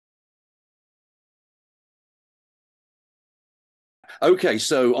Okay,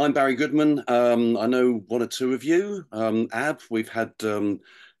 so I'm Barry Goodman. I know one or two of you. Ab, we've had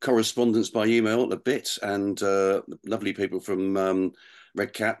correspondence by email a bit, and lovely people from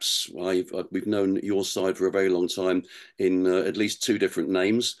Red Caps. We've known your side for a very long time in at least two different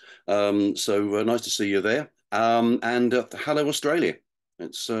names. So nice to see you there. And hello, Australia.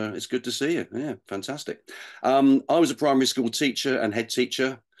 It's good to see you. Yeah, fantastic. I was a primary school teacher and head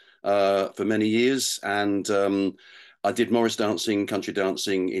teacher for many years, and I did Morris dancing, country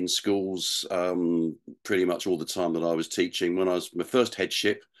dancing in schools pretty much all the time that I was teaching. When I was my first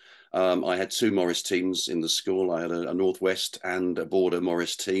headship, I had two Morris teams in the school. I had a Northwest and a Border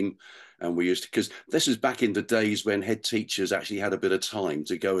Morris team. And we used to, because this was back in the days when head teachers actually had a bit of time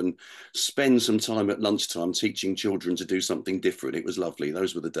to go and spend some time at lunchtime teaching children to do something different. It was lovely.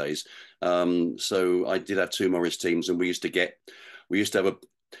 Those were the days. So I did have two Morris teams, and we used to have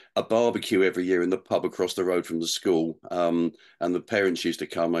a barbecue every year in the pub across the road from the school. And the parents used to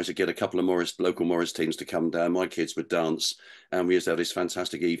come. I used to get a couple of local Morris teams to come down. My kids would dance, and we used to have this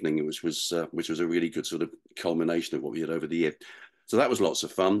fantastic evening, which was a really good sort of culmination of what we had over the year. So that was lots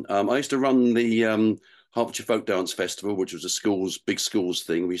of fun. I used to run the Hertfordshire Folk Dance Festival, which was a big schools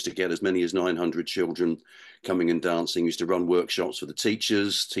thing. We used to get as many as 900 children coming and dancing. We used to run workshops for the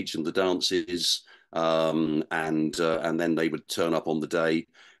teachers, teach them the dances, and then they would turn up on the day,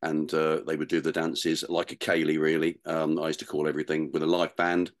 and they would do the dances like a ceilidh, really. I used to call everything, with a live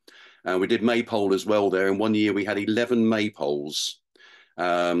band. And we did Maypole as well there. And one year we had 11 Maypoles.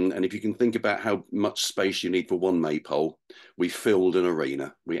 And if you can think about how much space you need for one Maypole, we filled an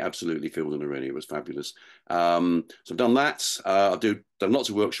arena. We absolutely filled an arena. It was fabulous. So I've done that. Done lots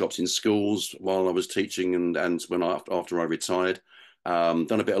of workshops in schools while I was teaching, and after I retired. Done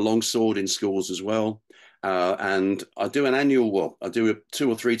a bit of longsword in schools as well. And I do I do it 2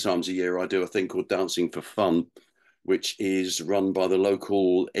 or 3 times a year. I do a thing called Dancing for Fun, which is run by the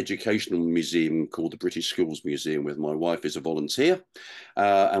local educational museum called the British Schools Museum, with my wife is a volunteer.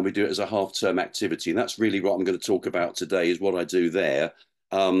 And we do it as a half-term activity. And that's really what I'm going to talk about today, is what I do there.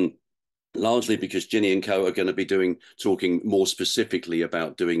 Largely because Ginny and Co are going to be talking more specifically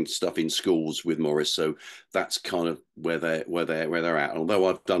about doing stuff in schools with Morris. So that's kind of where they're at. And although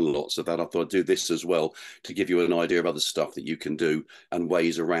I've done lots of that, I thought I'd do this as well to give you an idea of other stuff that you can do and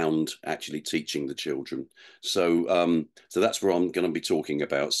ways around actually teaching the children. So that's what I'm going to be talking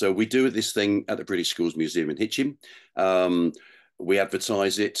about. So we do this thing at the British Schools Museum in Hitchin. We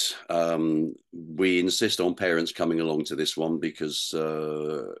advertise it. We insist on parents coming along to this one, because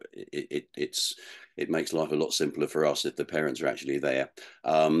it makes life a lot simpler for us if the parents are actually there.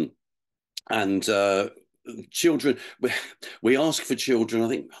 And children, we ask for children.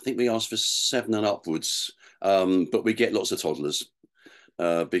 I think we ask for 7 and upwards, but we get lots of toddlers.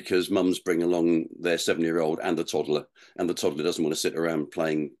 Because mums bring along their 7-year-old and the toddler doesn't want to sit around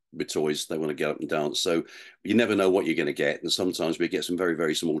playing with toys. They want to get up and dance. So you never know what you're going to get. And sometimes we get some very,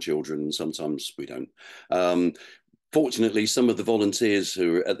 very small children, and sometimes we don't. Fortunately, some of the volunteers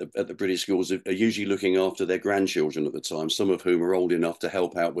who are at the British schools are usually looking after their grandchildren at the time, some of whom are old enough to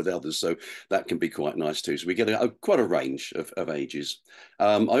help out with others. So that can be quite nice too. So we get quite a range of ages.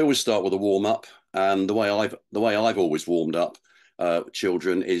 I always start with a warm up, and the way I've always warmed up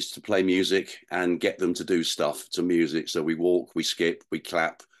children is to play music and get them to do stuff to music. So we walk, we skip, we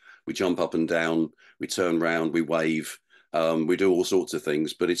clap, we jump up and down, we turn round, we wave, we do all sorts of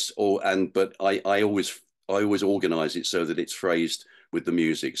things. But I always organise it so that it's phrased with the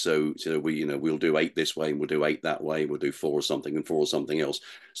music. So we'll do 8 this way, and we'll do 8 that way, we'll do 4 or something and 4 or something else.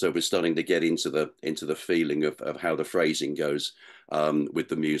 So we're starting to get into the feeling of how the phrasing goes with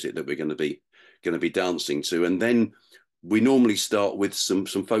the music that we're going to be dancing to. And then we normally start with some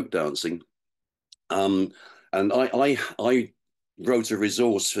folk dancing. And I wrote a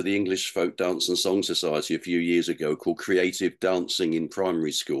resource for the English Folk Dance and Song Society a few years ago called Creative Dancing in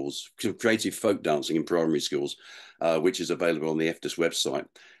Primary Schools, Creative Folk Dancing in Primary Schools, which is available on the EFDAS website.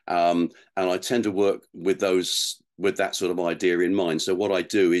 And I tend to work with that sort of idea in mind. So what I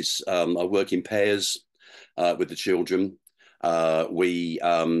do is I work in pairs with the children.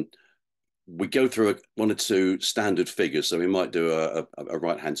 We go through 1 or 2 standard figures. So we might do a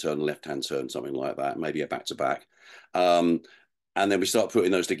right-hand turn, a left-hand turn, something like that, maybe a back-to-back. And then we start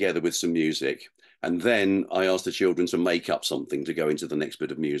putting those together with some music. And then I ask the children to make up something to go into the next bit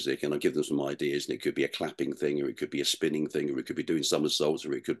of music. And I give them some ideas. And it could be a clapping thing, or it could be a spinning thing, or it could be doing somersaults,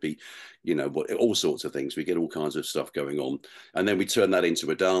 or it could be, all sorts of things. We get all kinds of stuff going on. And then we turn that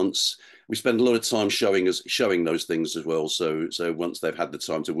into a dance. we spend a lot of time showing those things as well. So once they've had the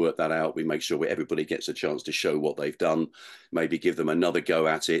time to work that out, we make sure everybody gets a chance to show what they've done, maybe give them another go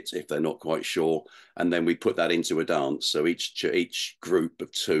at it if they're not quite sure, and then we put that into a dance. So each group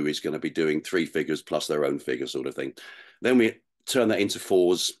of two is going to be doing three figures plus their own figure sort of thing. Then we turn that into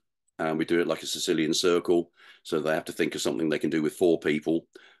fours, and we do it like a Sicilian circle. So they have to think of something they can do with four people,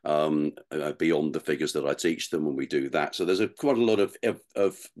 beyond the figures that I teach them when we do that. So there's quite a lot of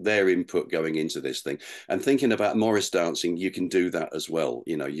their input going into this thing. And thinking about Morris dancing, you can do that as well.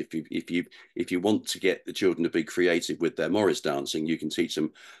 You know, if you want to get the children to be creative with their Morris dancing, you can teach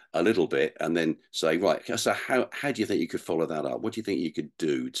them a little bit and then say, right, so how do you think you could follow that up? What do you think you could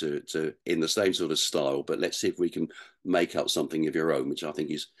do to in the same sort of style? But let's see if we can make up something of your own, which I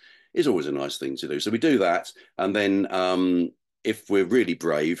think is always a nice thing to do. So we do that, and then if we're really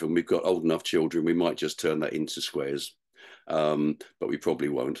brave and we've got old enough children, we might just turn that into squares. But we probably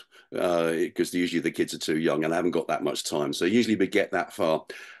won't, because usually the kids are too young and I haven't got that much time. So usually we get that far.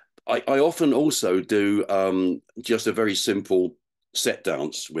 I often also do just a very simple set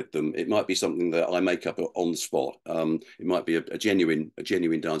dance with them. It might be something that I make up on the spot. It might be a genuine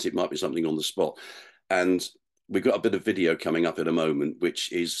dance. It might be something on the spot. And we've got a bit of video coming up in a moment,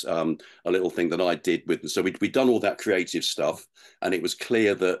 which is a little thing that I did with them. So we'd done all that creative stuff, and it was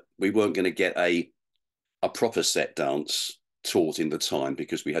clear that we weren't going to get a proper set dance taught in the time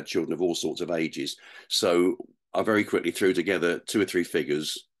because we had children of all sorts of ages. So I very quickly threw together two or three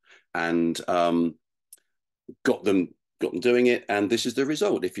figures and got them doing it, and this is the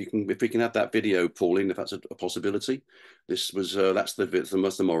result. If we can have that video, Pauline, if that's a possibility. This was that's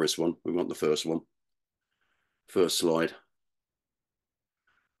the Morris one. We want the first one. First slide.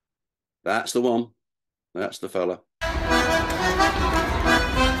 That's the one. That's the fella.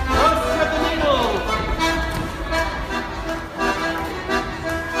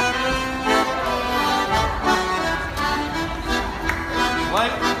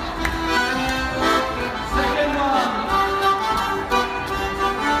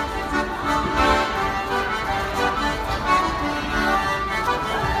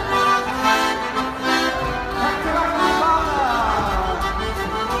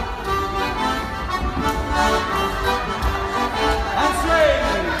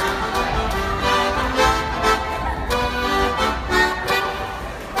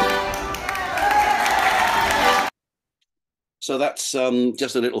 So that's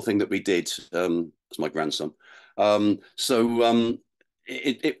just a little thing that we did. It's my grandson. It's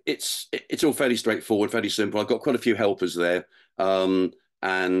all fairly straightforward, fairly simple. I've got quite a few helpers there, and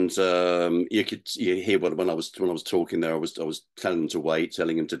you hear when I was talking there. I was telling them to wait,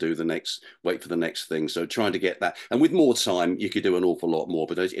 telling them to do wait for the next thing. So trying to get that, and with more time, you could do an awful lot more.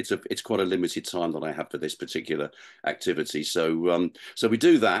 But it's quite a limited time that I have for this particular activity. So we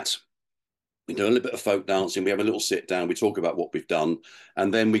do that. We do a little bit of folk dancing. We have a little sit down. We talk about what we've done,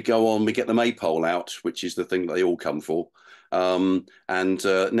 and then we go on. We get the Maypole out, which is the thing that they all come for.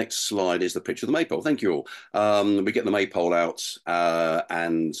 Next slide is the picture of the Maypole. Thank you all. We get the Maypole out,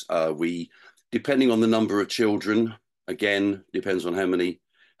 and we, depending on the number of children, again depends on how many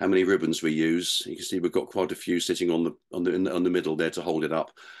ribbons we use. You can see we've got quite a few sitting on the middle there to hold it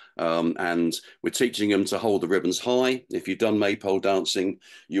up. And we're teaching them to hold the ribbons high. If you've done Maypole dancing,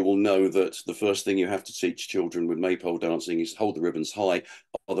 you will know that the first thing you have to teach children with Maypole dancing is hold the ribbons high.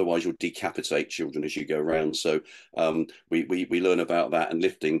 Otherwise, you'll decapitate children as you go around. So we learn about that and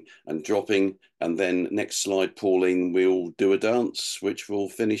lifting and dropping. And then next slide, Pauline, we'll do a dance, which will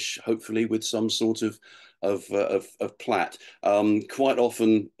finish hopefully with some sort of plait. Quite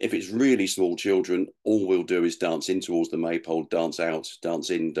often, if it's really small children, all we'll do is dance in towards the Maypole, dance out, dance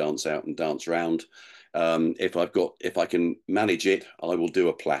in, dance out, and dance round. If I can manage it, I will do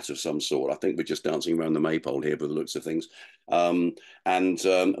a plait of some sort. I think we're just dancing around the Maypole here by the looks of things.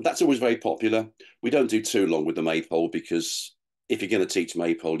 That's always very popular. We don't do too long with the Maypole because if you're going to teach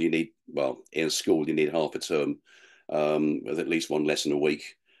Maypole, you need, well, in a school, you need half a term with at least one lesson a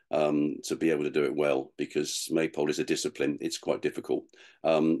week. To be able to do it well, because Maypole is a discipline. It's quite difficult.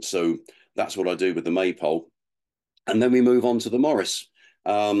 So that's what I do with the Maypole. And then we move on to the Morris.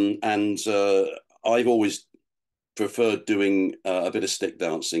 I've always preferred doing a bit of stick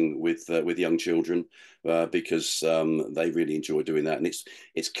dancing with young children because they really enjoy doing that. And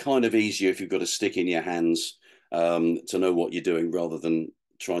it's kind of easier if you've got a stick in your hands to know what you're doing rather than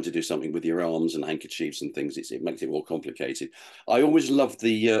trying to do something with your arms and handkerchiefs and things. It makes it more complicated. I always love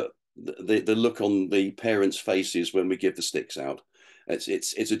the look on the parents' faces when we give the sticks out.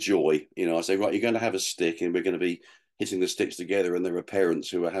 It's a joy. You know, I say, right, you're going to have a stick and we're going to be hitting the sticks together, and there are parents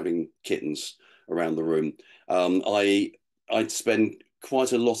who are having kittens around the room. I'd spend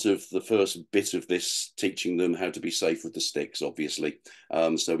quite a lot of the first bit of this teaching them how to be safe with the sticks, obviously.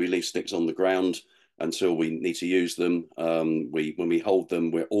 So we leave sticks on the ground until we need to use them. When we hold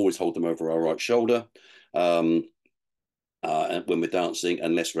them, we always hold them over our right shoulder. Um, when we're dancing,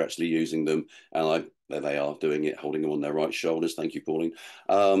 unless we're actually using them. And there they are doing it, holding them on their right shoulders. Thank you, Pauline.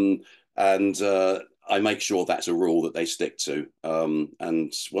 And I make sure that's a rule that they stick to.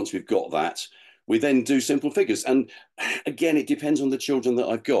 And once we've got that, we then do simple figures. And again, it depends on the children that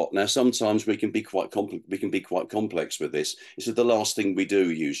I've got. Now, sometimes we can be quite complex with this. This is the last thing we do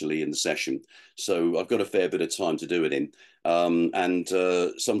usually in the session. So I've got a fair bit of time to do it in. And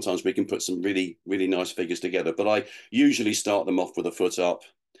sometimes we can put some really, really nice figures together. But I usually start them off with a foot up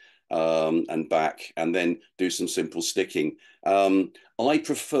and back, and then do some simple sticking. I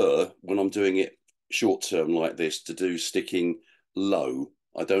prefer, when I'm doing it short term like this, to do sticking low.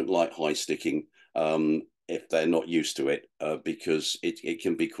 I don't like high sticking if they're not used to it, because it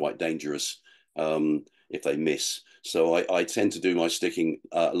can be quite dangerous if they miss. So I tend to do my sticking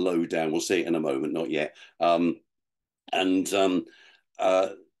low down. We'll see it in a moment, not yet. And uh,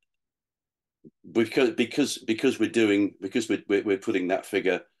 because we're putting that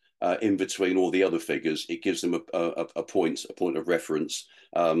figure in between all the other figures, it gives them a point of reference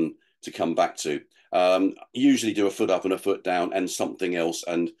to come back to. Usually do a foot up and a foot down and something else.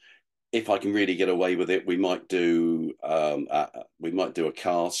 And if I can really get away with it, we might do a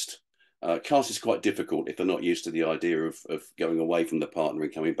cast. Cast is quite difficult if they're not used to the idea of going away from the partner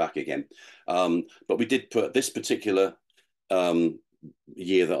and coming back again. But we did put this particular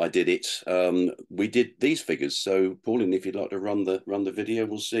year that I did it, we did these figures. So, Pauline, if you'd like to run the video,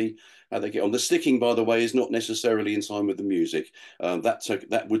 we'll see how they get on. The sticking, by the way, is not necessarily in time with the music.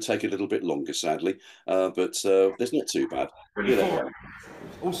 That would take a little bit longer, sadly, but there's not too bad. Ready,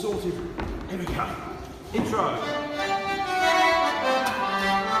 all sorted. Here we go. Intro.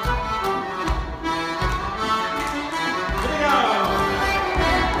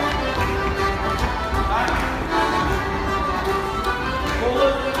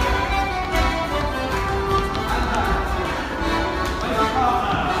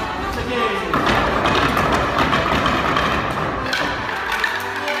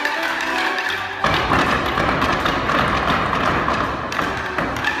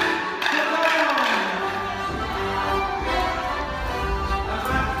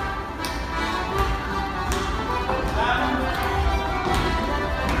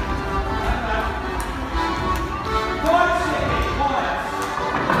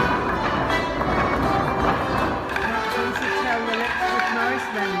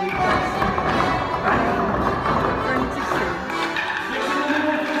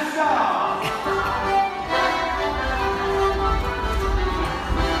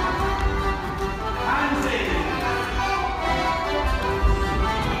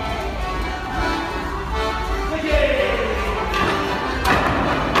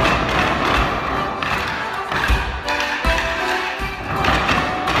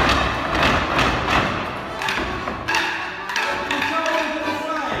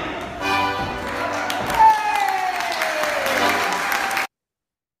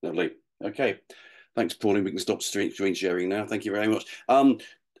 Lovely. Okay. Thanks, Pauline. We can stop screen sharing now. Thank you very much.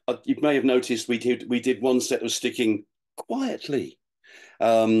 You may have noticed we did one set of sticking quietly,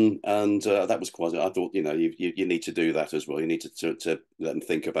 and that was quite. I thought, you need to do that as well. You need to let them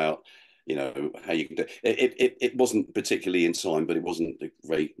think about, how you can do it. It wasn't particularly in time, but it wasn't a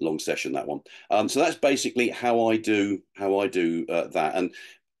very long session, that one. So that's basically how I do that. And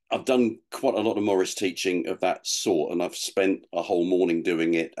I've done quite a lot of Morris teaching of that sort, and I've spent a whole morning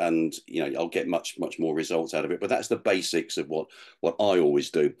doing it, and I'll get much more results out of it. But that's the basics of what I always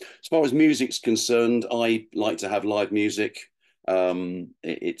do. As far as music's concerned, I like to have live music.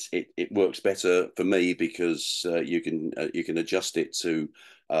 It works better for me because you can adjust it to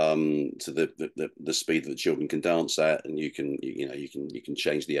the speed that the children can dance at, and you can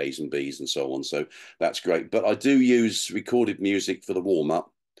change the A's and B's and so on. So that's great. But I do use recorded music for the warm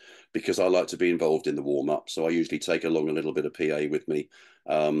up, because I like to be involved in the warm up. So I usually take along a little bit of PA with me,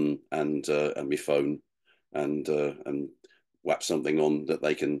 and my phone, and whap something on that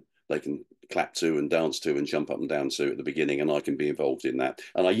they can clap to and dance to and jump up and down to at the beginning, and I can be involved in that.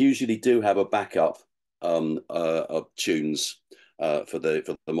 And I usually do have a backup of tunes for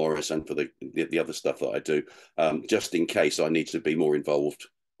the Morris and for the other stuff that I do, just in case I need to be more involved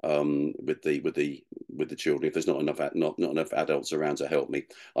with the children if there's not enough adults around to help me.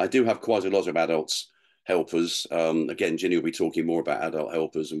 I do have quite a lot of adults helpers. Again, Ginny will be talking more about adult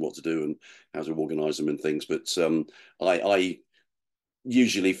helpers and what to do and how to organise them and things. But I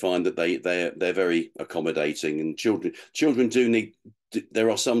usually find that they're very accommodating, and children do need. There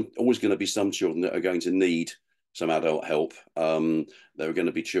are some always going to be some children that are going to need some adult help. There are going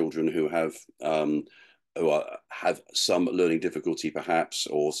to be children have some learning difficulty perhaps,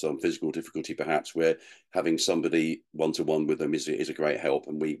 or some physical difficulty perhaps, where having somebody one-to-one with them is a great help,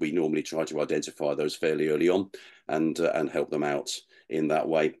 and we normally try to identify those fairly early on and help them out in that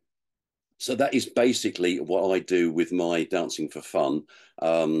way. So that is basically what I do with my dancing for fun.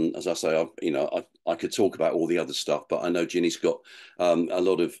 As I say, I could talk about all the other stuff, but I know Ginny's got a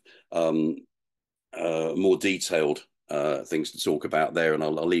lot of more detailed things to talk about there, and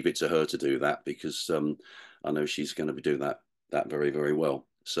I'll leave it to her to do that, because I know she's going to be doing that very, very well.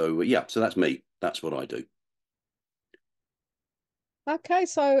 So yeah, so that's me. That's what I do. Okay,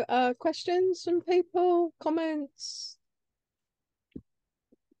 so questions from people, comments?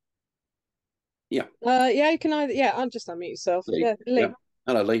 Yeah. Yeah, you can either, yeah, I'll just unmute yourself. Lee. Yeah, Lee. Yeah.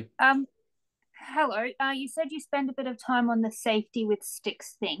 Hello, Lee. Hello. You said you spend a bit of time on the safety with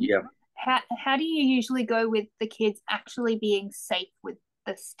sticks thing. Yeah. How do you usually go with the kids actually being safe with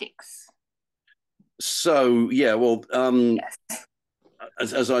the sticks? So yeah, well, Yes.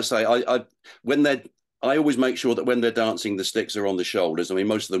 as I say, when they're I always make sure that when they're dancing, the sticks are on the shoulders. I mean,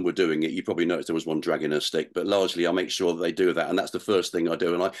 most of them were doing it. You probably noticed there was one dragging a stick, but largely I make sure that they do that, and that's the first thing I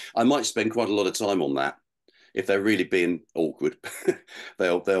do. And I might spend quite a lot of time on that if they're really being awkward.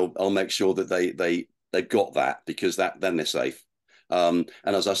 I'll make sure that they've got that, because then they're safe. And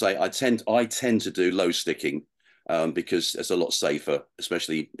as I say, I tend to do low sticking, because it's a lot safer,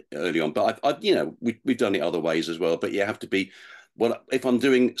 especially early on. But we've done it other ways as well. But you have to be, well, if I'm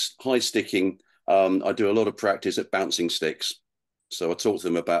doing high sticking, I do a lot of practice at bouncing sticks. So I talk to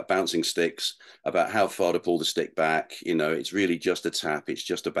them about bouncing sticks, about how far to pull the stick back. It's really just a tap, it's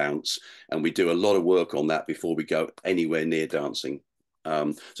just a bounce. And we do a lot of work on that before we go anywhere near dancing.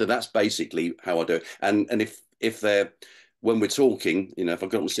 So that's basically how I do it. And if they're, when we're talking, if I've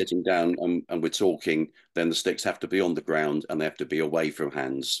got them sitting down and we're talking, then the sticks have to be on the ground and they have to be away from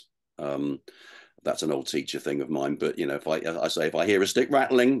hands. That's an old teacher thing of mine, but if I hear a stick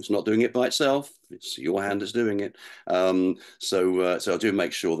rattling, it's not doing it by itself. It's your hand that's doing it. So I do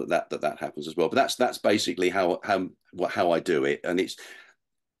make sure that happens as well. But that's basically how I do it, and it's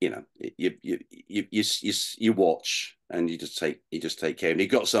you watch and you just take care. And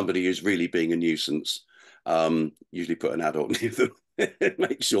you've got somebody who's really being a nuisance. Usually put an adult near them.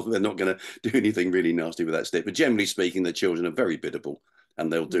 Make sure they're not going to do anything really nasty with that stick. But generally speaking, the children are very biddable,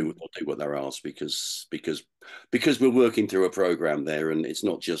 and they'll do what they're asked, because we're working through a program there, and it's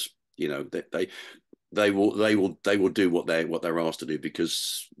not just they will do what they're asked to do,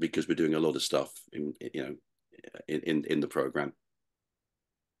 because we're doing a lot of stuff in the program.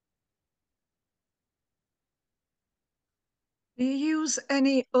 Do you use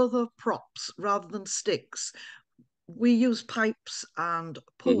any other props rather than sticks? We use pipes and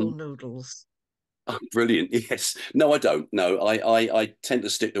pool noodles. Oh, brilliant. Yes. No, I don't. No, I tend to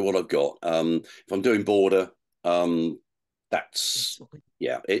stick to what I've got. If I'm doing border, that's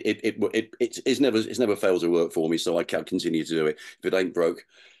yeah. It's never failed to work for me, so I can continue to do it. If it ain't broke,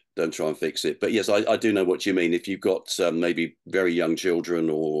 don't try and fix it. But yes, I do know what you mean. If you've got maybe very young children,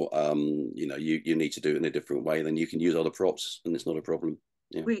 or you need to do it in a different way, then you can use other props, and it's not a problem.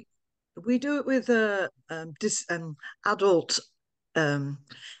 Yeah. We do it with adult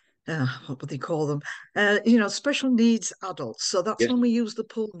what would they call them? Special needs adults. So that's Yes. when we use the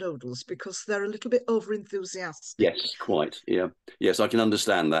pool noodles, because they're a little bit over enthusiastic. Yes, quite. Yeah. Yes, I can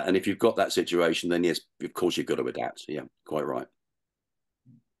understand that. And if you've got that situation, then yes, of course you've got to adapt. Yeah, quite right.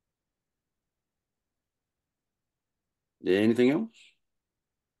 Anything else?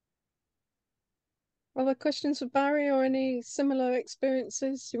 Other questions for Barry, or any similar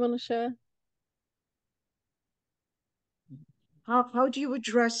experiences you want to share? How do you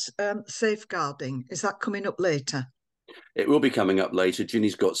address safeguarding? Is that coming up later? It will be coming up later.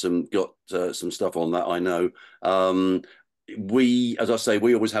 Ginny's got some stuff on that, I know. As I say,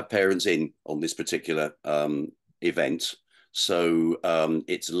 we always have parents in on this particular event, so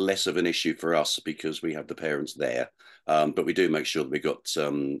it's less of an issue for us because we have the parents there. But we do make sure that we got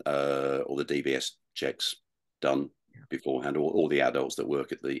all the DBS checks done beforehand. All the adults that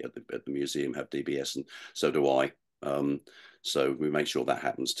work at the museum have DBS, and so do I. So we make sure that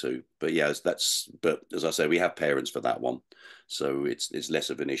happens too. But yeah, but as I say, we have parents for that one, so it's less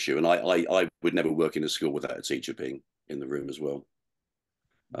of an issue. And I would never work in a school without a teacher being in the room as well.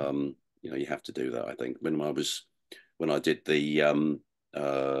 You have to do that. I think when I did the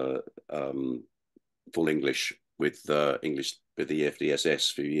full English with the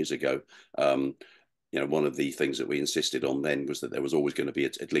EFDSS a few years ago, one of the things that we insisted on then was that there was always going to be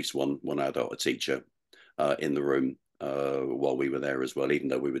at least one adult, a teacher, in the room while we were there as well, even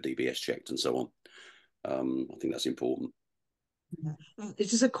though we were DBS checked and so on. I think that's important.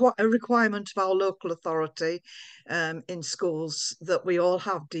 It is a requirement of our local authority in schools that we all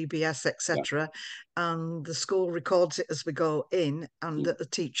have DBS, etc. And the school records it as we go in, and that the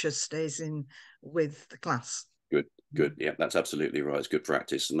teacher stays in with the class. Good, good. Yeah, that's absolutely right. It's good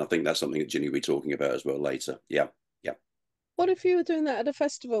practice. And I think that's something that Ginny will be talking about as well later. Yeah, yeah. What if you were doing that at a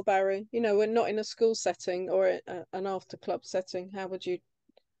festival, Barry? We're not in a school setting or an after club setting. How would you,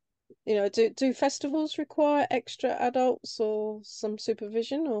 do festivals require extra adults or some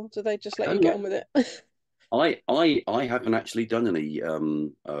supervision, or do they just let you get on with it? I haven't actually done any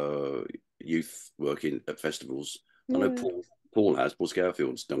youth work at festivals. I know Paul has. Paul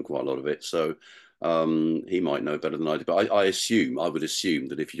Scarfield's done quite a lot of it, so he might know better than I do. But I would assume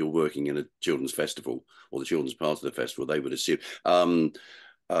that if you're working in a children's festival or the children's part of the festival, they would assume. Who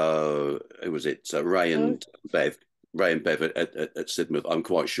was it? Ray and Bev. Ray and Bev at Sidmouth, I'm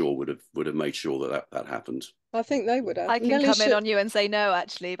quite sure would have made sure that happened. I think they would have. I can come in on you and say no,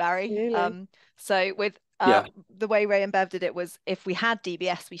 actually, Barry. Really? So with the way Ray and Bev did it was, if we had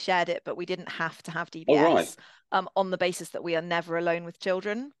DBS, we shared it, but we didn't have to have DBS on the basis that we are never alone with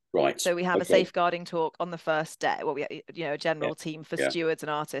children. Right. So we have a safeguarding talk on the first day. Well, we a general team for stewards and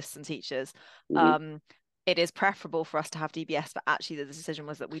artists and teachers. It is preferable for us to have DBS, but actually the decision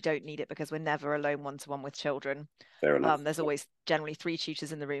was that we don't need it because we're never alone one-to-one with children. Fair enough. There's always generally 3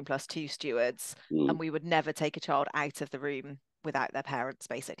 tutors in the room plus 2 stewards, and we would never take a child out of the room without their parents,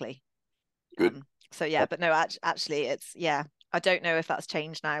 basically. Good. So yeah, but no, actually it's, I don't know if that's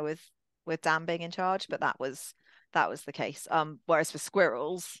changed now with Dan being in charge, but that was the case. Whereas for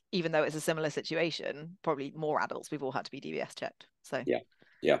squirrels, even though it's a similar situation, probably more adults, we've all had to be DBS checked. So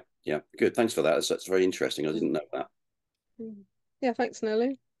yeah, good. Thanks for that. That's very interesting. I didn't know that. Yeah, thanks,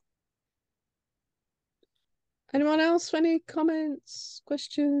 Nelly. Anyone else? Any comments,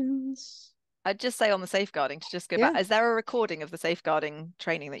 questions? I'd just say on the safeguarding, to just go back, is there a recording of the safeguarding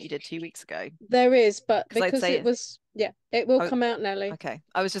training that you did 2 weeks ago? There is, but because it was, it will come out, Nelly. Okay.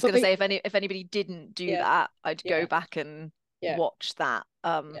 I was just going to say, if anybody didn't do that, I'd go back and watch that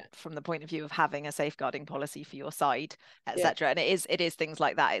from the point of view of having a safeguarding policy for your side, etc. And it is things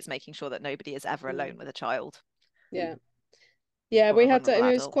like that. It's making sure that nobody is ever alone with a child. Yeah, we had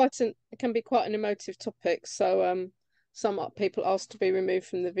to. It can be quite an emotive topic. So some people asked to be removed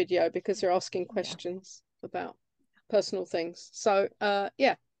from the video because they're asking questions about personal things. So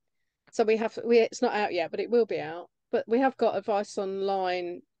so it's not out yet, but it will be out. But we have got advice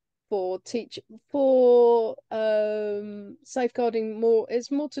online for safeguarding more.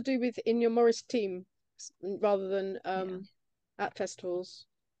 It's more to do with in your Morris team rather than at festivals.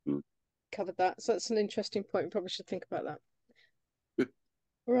 Covered that. So that's an interesting point. We probably should think about that. Good.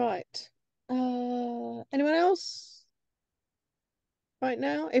 Right. Anyone else right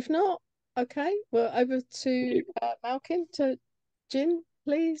now? If not, okay, we're over to Malkin, to Jin,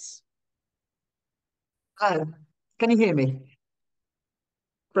 please. Hello, can you hear me?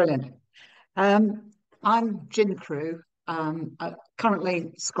 Brilliant. I'm Gin Crew,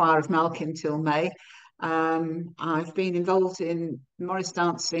 currently Squire of Malkin till May. I've been involved in Morris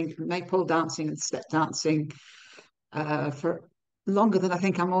dancing, Maypole dancing and step dancing for longer than I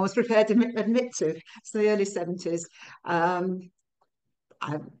think I'm always prepared to admit to. It's the early 70s.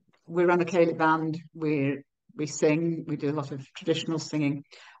 We run a Gaelic band, we sing, we do a lot of traditional singing.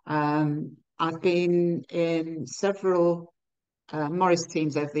 I've been in several Morris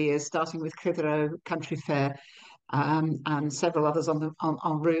teams over the years, starting with Clitheroe Country Fair and several others en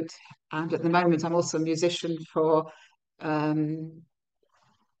route. And at the moment, I'm also a musician for Royal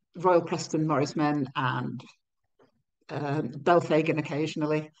Preston Morris Men and Belfagan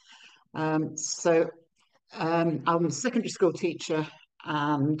occasionally. I'm a secondary school teacher,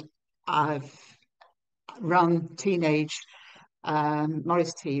 and I've run teenage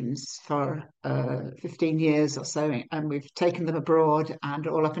Morris teams for 15 years or so, and we've taken them abroad and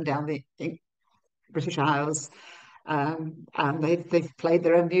all up and down the British Isles, and they've played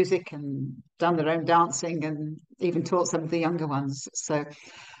their own music and done their own dancing and even taught some of the younger ones. So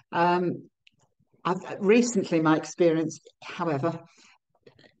recently my experience, however,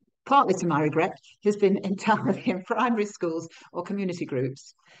 partly to my regret, has been entirely in primary schools or community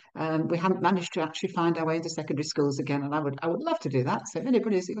groups. We haven't managed to actually find our way into secondary schools again, and I would love to do that. So if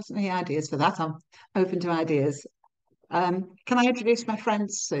anybody's got any ideas for that, I'm open to ideas. Can I introduce my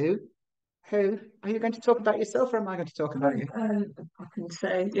friend Sue? who are you going to talk about yourself, or am I going to talk about you? I can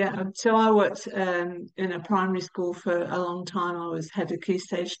say, yeah. So I worked in a primary school for a long time. I was head of Key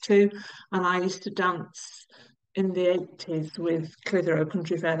Stage 2, and I used to dance in the 80s with Clitheroe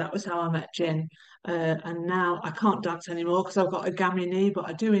Country Fair. That was how I met Jen. And now I can't dance anymore because I've got a gammy knee, but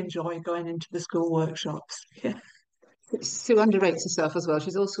I do enjoy going into the school workshops. Yeah. Sue underrates herself as well.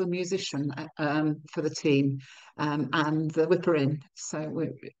 She's also a musician for the team and the whipper in. So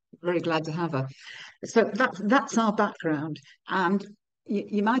we're very glad to have her. So that's our background. And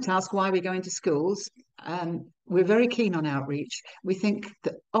you might ask why we go into schools. We're very keen on outreach. We think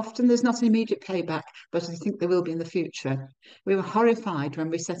that often there's not an immediate payback, but I think there will be in the future. We were horrified when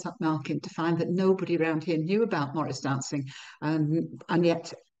we set up Malkin to find that nobody around here knew about Morris dancing, and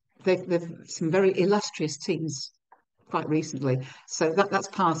yet they've some very illustrious teams quite recently. So that's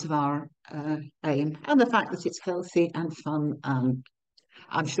part of our aim, and the fact that it's healthy and fun. And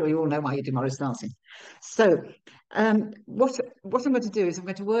I'm sure you all know why you do Morris dancing. So what I'm going to do is I'm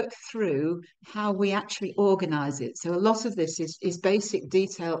going to work through how we actually organise it. So a lot of this is basic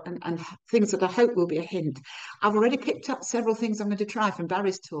detail and things that I hope will be a hint. I've already picked up several things I'm going to try from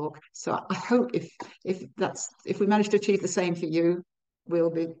Barry's talk. So I hope if we manage to achieve the same for you, we'll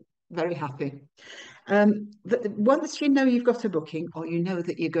be very happy. Once you know you've got a booking, or you know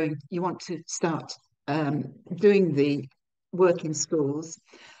that you want to start doing the work in schools,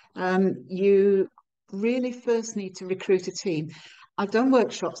 you really first need to recruit a team. I've done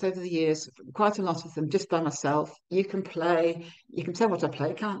workshops over the years, quite a lot of them, just by myself. You can tell what I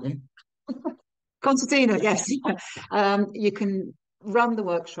play, can't you? Concertina, yes. You can run the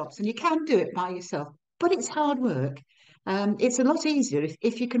workshops and you can do it by yourself, but it's hard work. It's a lot easier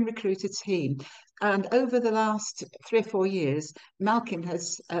if you can recruit a team. And over the last 3 or 4 years, Malkin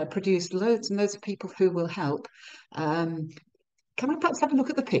has produced loads and loads of people who will help. Can I perhaps have a look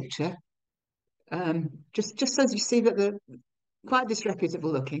at the picture? Just so you see that they're quite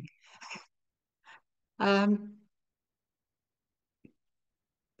disreputable looking. There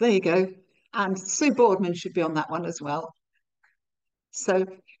you go. And Sue Boardman should be on that one as well. So,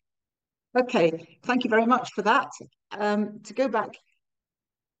 okay, thank you very much for that. To go back,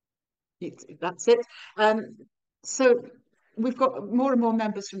 that's it. So we've got more and more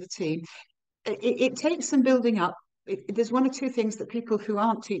members from the team. It takes some building up. There's 1 or 2 things that people who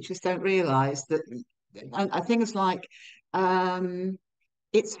aren't teachers don't realise, that things like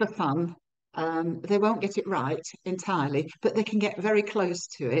it's for fun. They won't get it right entirely, but they can get very close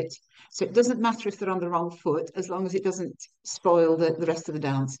to it. So it doesn't matter if they're on the wrong foot, as long as it doesn't spoil the rest of the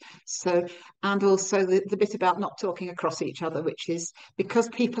dance. So, and also the bit about not talking across each other, which is because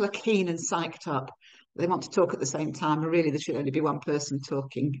people are keen and psyched up, they want to talk at the same time, and really there should only be one person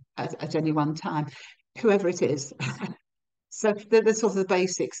talking at any one time, whoever it is. So they're sort of the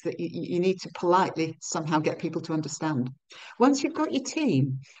basics that you need to politely somehow get people to understand. Once you've got your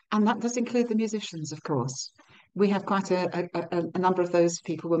team, and that does include the musicians, of course, we have quite a number of those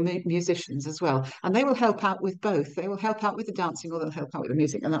people who are musicians as well, and they will help out with both. They will help out with the dancing, or they'll help out with the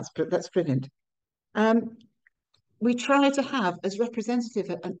music, and that's brilliant. We try to have as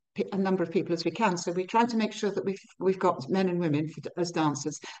representative a number of people as we can. So we try to make sure that we've got men and women as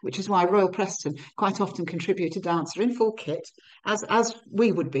dancers, which is why Royal Preston quite often contribute a dancer in full kit, as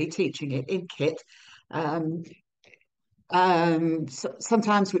we would be teaching it in kit. So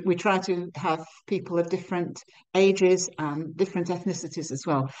sometimes we try to have people of different ages and different ethnicities as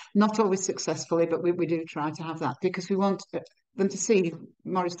well. Not always successfully, but we do try to have that, because we want them to see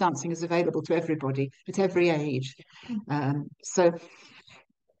Morris dancing is available to everybody at every age. So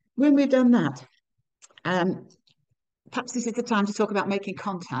when we've done that, perhaps this is the time to talk about making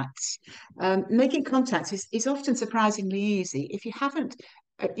contacts. Making contacts is often surprisingly easy. If you haven't,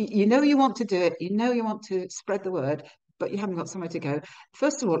 you know you want to do it, you know you want to spread the word, but you haven't got somewhere to go.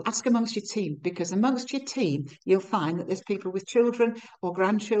 First of all, ask amongst your team, because amongst your team, you'll find that there's people with children or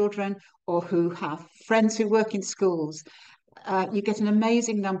grandchildren, or who have friends who work in schools. You get an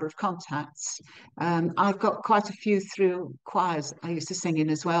amazing number of contacts. I've got quite a few through choirs I used to sing in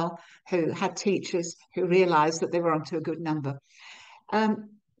as well, who had teachers who realised that they were onto a good number.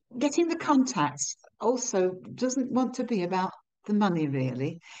 Getting the contacts also doesn't want to be about the money,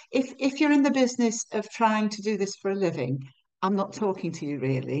 really. If you're in the business of trying to do this for a living, I'm not talking to you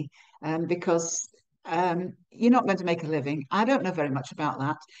really, because you're not going to make a living. I don't know very much about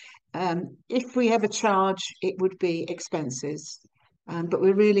that. If we ever charge, it would be expenses. But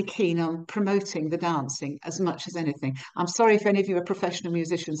we're really keen on promoting the dancing as much as anything. I'm sorry if any of you are professional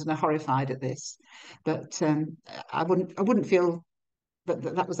musicians and are horrified at this, but I wouldn't feel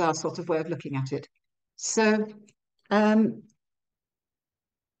that was our sort of way of looking at it. So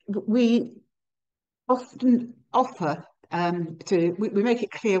we often offer we make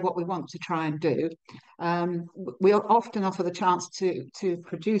it clear what we want to try and do. We often offer the chance to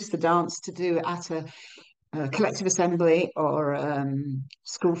produce the dance to do at a collective assembly or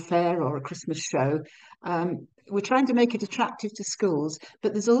school fair or a Christmas show. We're trying to make it attractive to schools,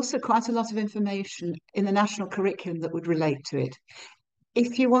 but there's also quite a lot of information in the national curriculum that would relate to it.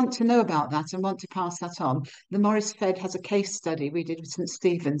 If you want to know about that and want to pass that on, the Morris Fed has a case study we did with St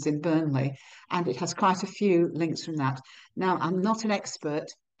Stephen's in Burnley, and it has quite a few links from that. Now, I'm not an expert,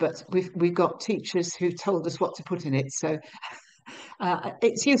 but we've got teachers who told us what to put in it, so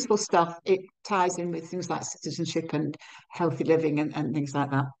it's useful stuff. It ties in with things like citizenship and healthy living and things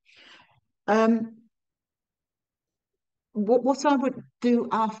like that. What I would do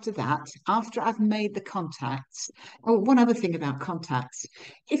after that, after I've made the contacts, oh, one other thing about contacts,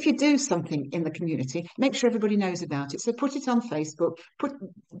 if you do something in the community, make sure everybody knows about it. So put it on Facebook,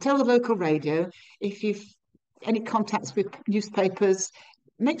 tell the local radio. If you've any contacts with newspapers,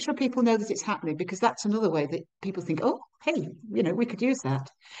 make sure people know that it's happening, because that's another way that people think, oh, hey, we could use that.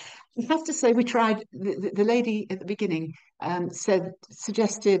 I have to say, we tried, the lady at the beginning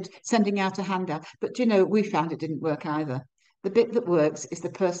suggested sending out a handout, but we found it didn't work either. The bit that works is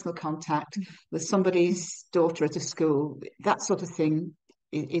the personal contact with somebody's daughter at a school. That sort of thing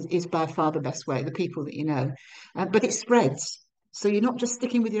is by far the best way, the people that you know. But it spreads. So you're not just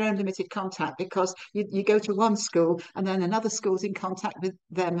sticking with your own limited contact, because you go to one school and then another school's in contact with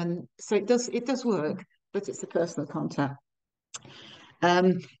them. And so it does work, but it's a personal contact.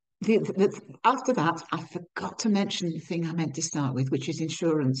 After that, I forgot to mention the thing I meant to start with, which is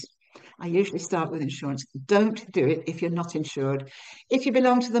insurance. I usually start with insurance. Don't do it if you're not insured. If you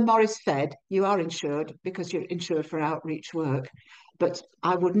belong to the Morris Fed, you are insured because you're insured for outreach work. But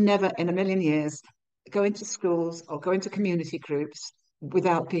I would never in a million years go into schools or go into community groups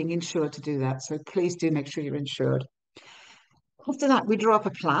without being insured to do that. So please do make sure you're insured. After that, we draw up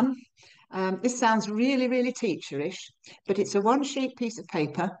a plan. This sounds really, really teacherish, but it's a one-sheet piece of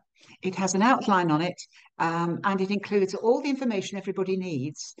paper. It has an outline on it, and it includes all the information everybody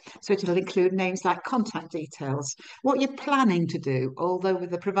needs. So it'll include names like contact details, what you're planning to do, although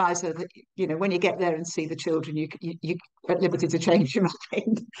with the proviso that, when you get there and see the children, you're at liberty to change your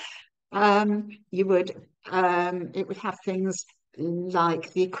mind. It would have things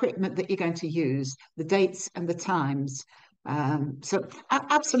like the equipment that you're going to use, the dates and the times. So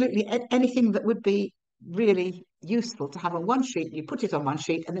absolutely anything that would be really useful to have on one sheet, you put it on one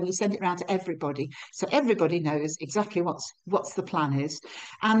sheet and then you send it around to everybody, so everybody knows exactly what's the plan is.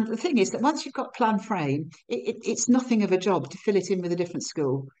 And the thing is that once you've got plan frame, it's nothing of a job to fill it in with a different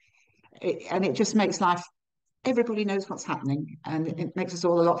school, and it just makes life, everybody knows what's happening, and it makes us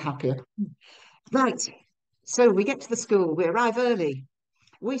all a lot happier. Right, so we get to the school, we arrive early,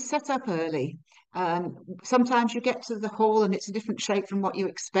 we set up early. Sometimes you get to the hall and it's a different shape from what you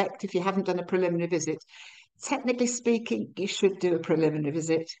expect if you haven't done a preliminary visit. Technically speaking, you should do a preliminary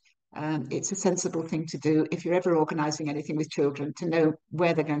visit. It's a sensible thing to do if you're ever organising anything with children, to know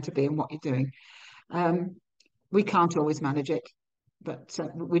where they're going to be and what you're doing. We can't always manage it, but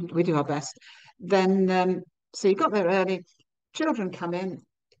we do our best. Then, so you got there early, children come in,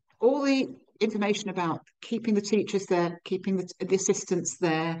 all the information about keeping the teachers there, keeping the assistants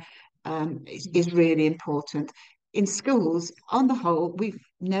there, is really important. In schools, on the whole, we've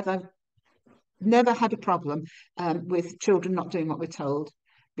never had a problem with children not doing what we're told,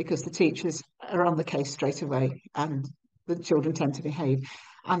 because the teachers are on the case straight away and the children tend to behave.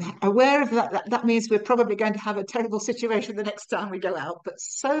 I'm aware of that. That means we're probably going to have a terrible situation the next time we go out, but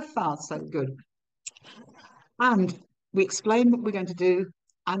so far, so good. And we explain what we're going to do,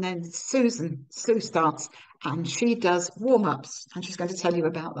 and then Sue starts and she does warm-ups, and she's going to tell you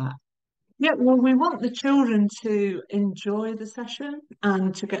about that. Yeah, well, we want the children to enjoy the session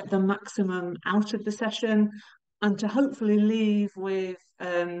and to get the maximum out of the session, and to hopefully leave with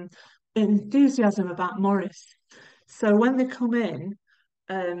enthusiasm about Morris. So when they come in,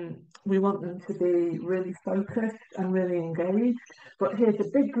 we want them to be really focused and really engaged. But here's a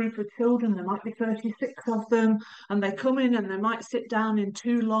big group of children, there might be 36 of them, and they come in and they might sit down in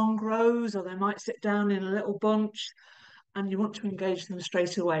 2 long rows, or they might sit down in a little bunch, and you want to engage them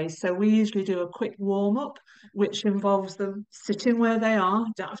straight away. So we usually do a quick warm-up, which involves them sitting where they are,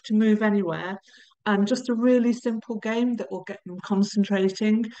 don't have to move anywhere, and just a really simple game that will get them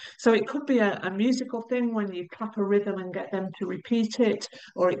concentrating. So it could be a musical thing when you clap a rhythm and get them to repeat it,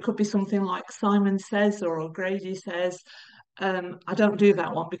 or it could be something like Simon Says or Grady Says. I don't do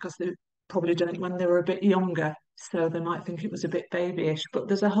that one because they probably done it when they were a bit younger, so they might think it was a bit babyish, but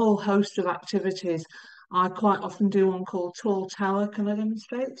there's a whole host of activities I quite often do one called Tall Tower. Can I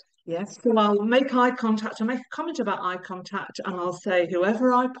demonstrate? Yes. So I'll make eye contact, I'll make a comment about eye contact, and I'll say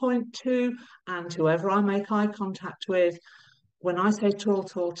whoever I point to and whoever I make eye contact with, when I say tall,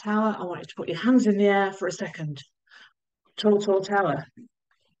 tall tower, I want you to put your hands in the air for a second. Tall, tall tower.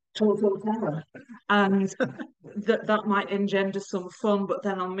 Tall, tall tower. And that might engender some fun, but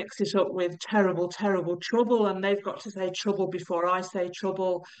then I'll mix it up with terrible, terrible trouble, and they've got to say trouble before I say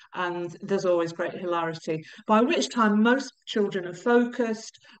trouble, and there's always great hilarity. By which time most children are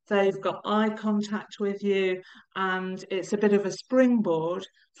focused, they've got eye contact with you, and it's a bit of a springboard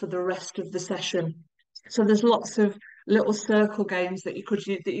for the rest of the session. So there's lots of little circle games that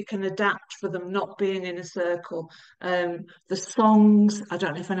you can adapt for them not being in a circle. The songs, I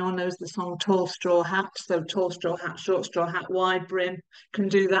don't know if anyone knows the song Tall Straw Hat. So tall straw hat, short straw hat, wide brim, can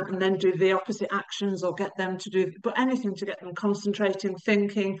do that and then do the opposite actions or get them to do, but anything to get them concentrating,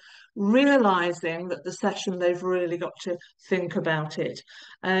 thinking, realizing that the session they've really got to think about it.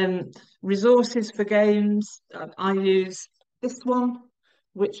 Resources for games, I use this one,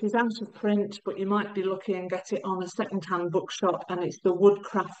 which is out of print, but you might be lucky and get it on a second-hand bookshop, and it's the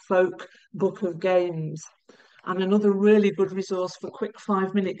Woodcraft Folk Book of Games. And another really good resource for quick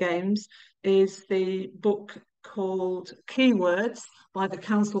 5-minute games is the book called Keywords by the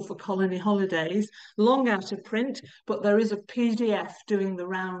Council for Colony Holidays, long out of print, but there is a PDF doing the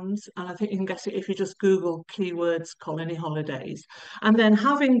rounds, and I think you can get it if you just Google Keywords Colony Holidays. And then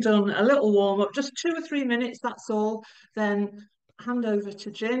having done a little warm-up, just 2 or 3 minutes, that's all, then hand over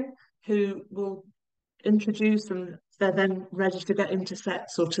to Jin, who will introduce, and they're then ready to get into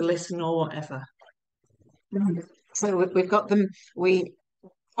sets or to listen or whatever. So we've got them. We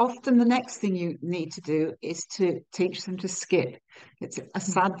often the next thing you need to do is to teach them to skip. It's a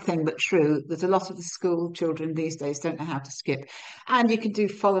sad thing but true. There's a lot of the school children these days don't know how to skip, and you can do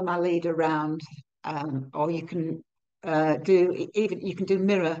follow my lead around, or you can you can do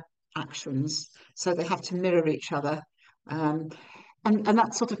mirror actions, so they have to mirror each other. And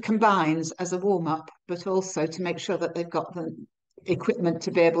that sort of combines as a warm-up, but also to make sure that they've got the equipment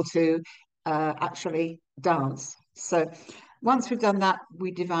to be able to actually dance. So once we've done that,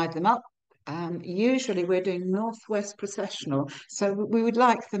 we divide them up. Usually we're doing northwest processional, so we would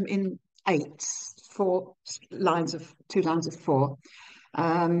like them in 8s, 2 lines of 4.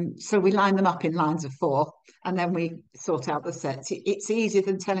 So we line them up in lines of 4, and then we sort out the sets. It's easier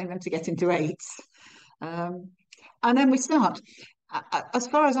than telling them to get into 8s. And then we start. As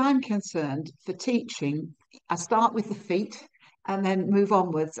far as I'm concerned, for teaching, I start with the feet and then move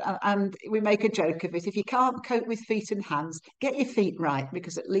onwards. And we make a joke of it. If you can't cope with feet and hands, get your feet right,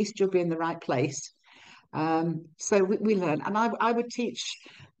 because at least you'll be in the right place. So we learn. And I would teach,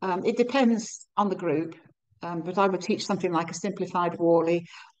 it depends on the group, but I would teach something like a simplified Worley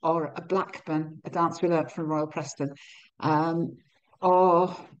or a Blackburn, a dance we learnt from Royal Preston,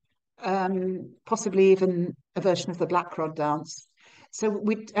 or possibly even a version of the Black Rod dance. So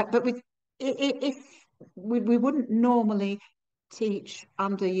if we wouldn't normally teach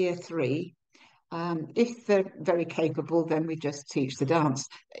under year 3. If they're very capable, then we just teach the dance.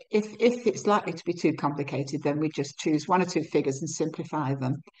 If it's likely to be too complicated, then we just choose 1 or 2 figures and simplify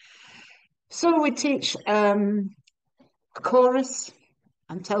them. So we teach chorus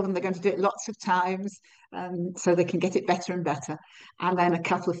and tell them they're going to do it lots of times, so they can get it better and better, and then a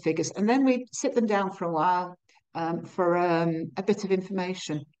couple of figures. And then we sit them down for a while for a bit of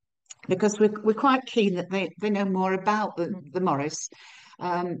information, because we're quite keen that they know more about the Morris.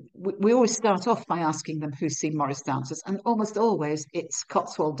 We always start off by asking them who's seen Morris dancers, and almost always it's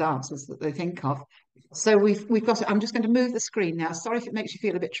Cotswold dancers that they think of. So we've got. I'm just going to move the screen now. Sorry if it makes you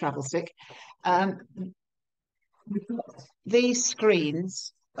feel a bit travel sick. We've got these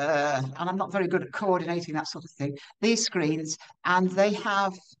screens, and I'm not very good at coordinating that sort of thing. These screens, and they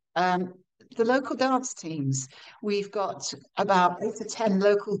have the local dance teams. We've got about 8 to 10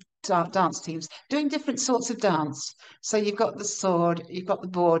 local dance teams doing different sorts of dance. So you've got the sword, you've got the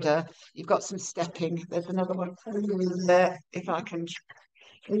border, you've got some stepping. There's another one there, if I can.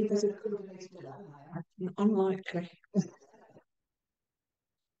 Unlikely.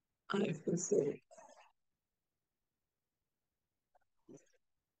 I can see.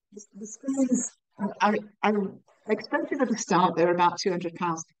 The screens are expensive at the start. They're about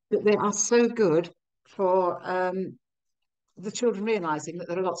 £200, but they are so good for the children realising that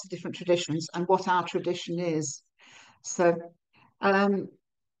there are lots of different traditions and what our tradition is. So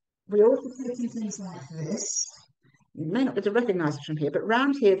we also see things like this. You may not be able to recognise it from here, but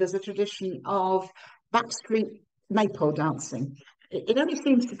round here there's a tradition of backstreet Maypole dancing. It only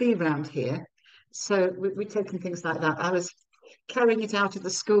seems to be round here. So we're taking things like that. I was carrying it out of the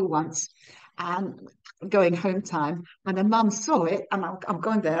school once, and going home time, and a mum saw it, and I'm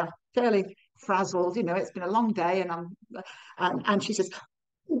going there fairly frazzled. You know, it's been a long day, and she says,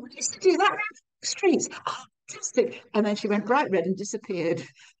 "Oh, what is to do that around the streets? Oh, fantastic!" And then she went bright red and disappeared.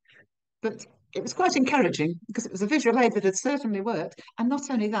 But it was quite encouraging because it was a visual aid that had certainly worked. And not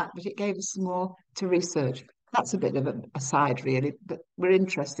only that, but it gave us some more to research. That's a bit of an aside, really, but we're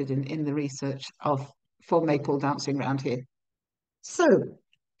interested in the research for Maypole dancing around here. So,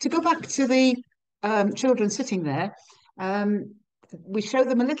 to go back to the children sitting there, we show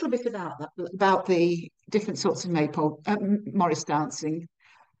them a little bit about the different sorts of Maypole, Morris dancing,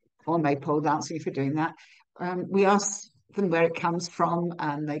 or Maypole dancing if you're doing that. We ask them where it comes from,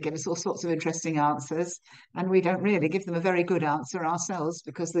 and they give us all sorts of interesting answers. And we don't really give them a very good answer ourselves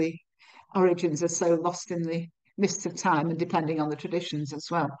because the origins are so lost in the mists of time and depending on the traditions as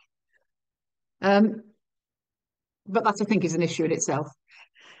well. But that, I think, is an issue in itself.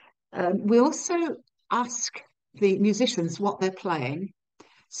 We also ask the musicians what they're playing.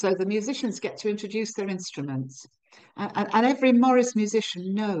 So the musicians get to introduce their instruments. And every Morris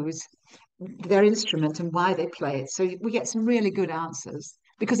musician knows their instrument and why they play it. So we get some really good answers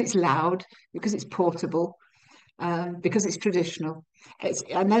because it's loud, because it's portable, because it's traditional.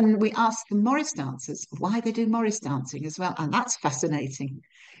 And then we ask the Morris dancers why they do Morris dancing as well. And that's fascinating.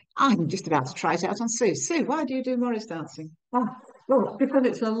 I'm just about to try it out on Sue. Sue, why do you do Morris dancing? Oh, well, because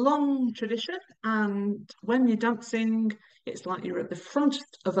it's a long tradition, and when you're dancing, it's like you're at the front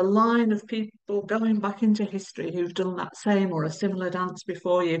of a line of people going back into history who've done that same or a similar dance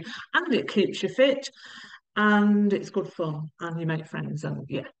before you, and it keeps you fit, and it's good fun, and you make friends, and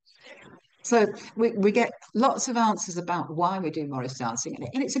yeah. So we get lots of answers about why we do Morris dancing,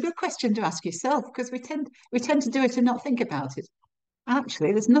 and it's a good question to ask yourself because we tend to do it and not think about it.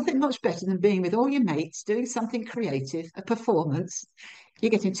 Actually, there's nothing much better than being with all your mates, doing something creative, a performance.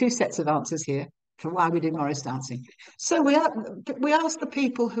 You're getting two sets of answers here for why we do Morris dancing. So we ask the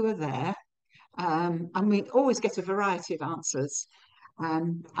people who are there, and we always get a variety of answers.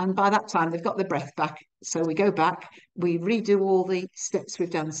 And by that time, they've got their breath back. So we go back, we redo all the steps we've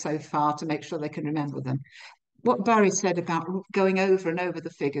done so far to make sure they can remember them. What Barry said about going over and over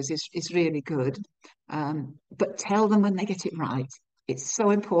the figures is really good. But tell them when they get it right. It's so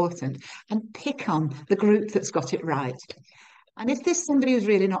important. And pick on the group that's got it right. And if there's somebody who's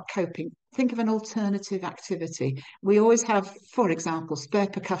really not coping, think of an alternative activity. We always have, for example, spare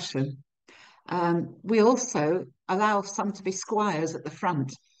percussion. We also allow some to be squires at the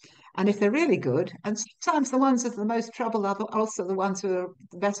front. And if they're really good, and sometimes the ones that are the most trouble are also the ones who are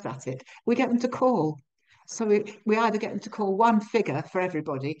the best at it, we get them to call. So we either get them to call one figure for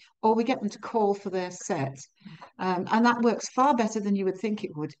everybody, or we get them to call for their set. And that works far better than you would think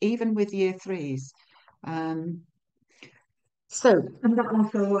it would, even with year threes. And that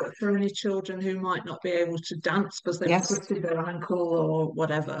also works for any children who might not be able to dance because they've twisted their ankle or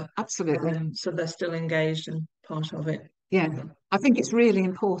whatever. Absolutely. So they're still engaged and part of it. Yeah, I think it's really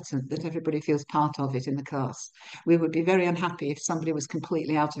important that everybody feels part of it in the class. We would be very unhappy if somebody was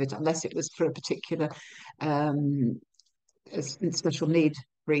completely out of it, unless it was for a particular special need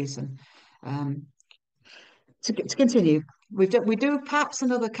reason. To continue, we do perhaps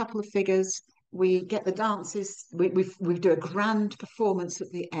another couple of figures. We get the dances. We do a grand performance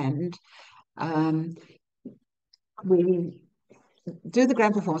at the end. We do the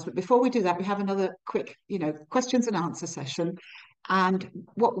grand performance, but before we do that, we have another quick, questions and answer session, and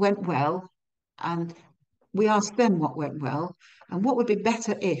what went well, and we ask them what went well, and what would be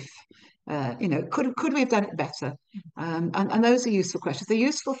better if, could we have done it better? And those are useful questions. They're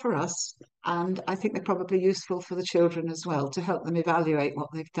useful for us, and I think they're probably useful for the children as well to help them evaluate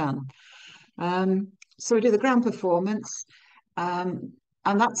what they've done. So we do the grand performance, and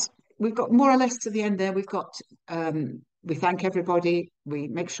we've got more or less to the end there. We've got we thank everybody. We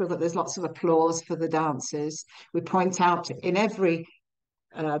make sure that there's lots of applause for the dancers. We point out in every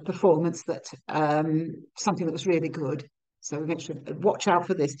performance that something that was really good. So we make sure, watch out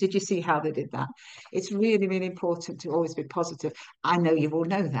for this. Did you see how they did that? It's really, really important to always be positive. I know you all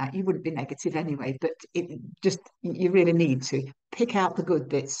know that. You wouldn't be negative anyway, but you really need to pick out the good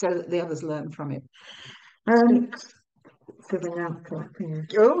bits so that the others learn from it. Oh,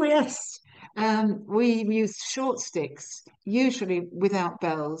 yes. We use short sticks, usually without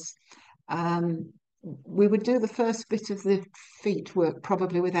bells. We would do the first bit of the feet work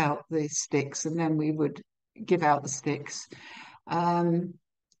probably without the sticks, and then we would give out the sticks. Ours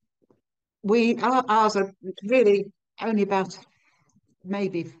are really only about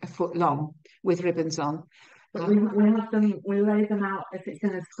maybe a foot long with ribbons on. But we have them, we lay them out, if it's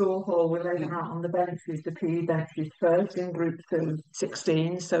in a school hall, we lay them out on the benches, the PE benches first, in groups of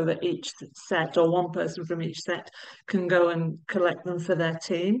 16, so that each set, or one person from each set, can go and collect them for their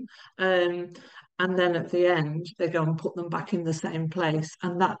team. And then at the end, they go and put them back in the same place,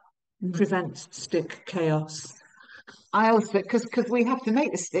 and that prevents stick chaos. I also, because we have to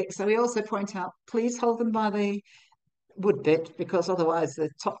make the sticks, so we also point out, please hold them by the wood bit, because otherwise the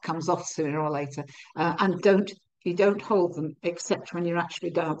top comes off sooner or later. And you don't hold them except when you're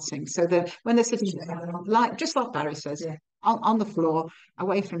actually dancing. So that when they're sitting like, just like Barry says, Yeah. on the floor,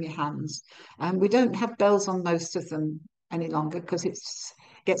 away from your hands. We don't have bells on most of them any longer because it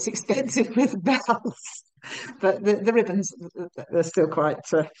gets expensive with bells. But the ribbons, they're still quite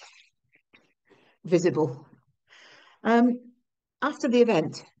visible. After the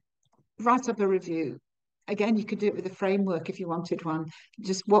event, write up a review. Again, you could do it with a framework if you wanted one.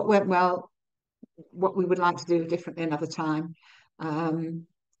 Just what went well, what we would like to do differently another time.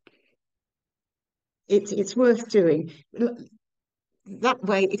 It's worth doing. That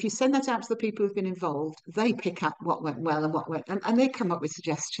way, if you send that out to the people who've been involved, they pick up what went well and what went, and they come up with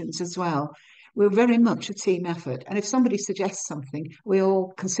suggestions as well. We're very much a team effort, and if somebody suggests something, we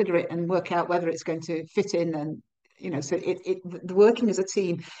all consider it and work out whether it's going to fit in. And so the working as a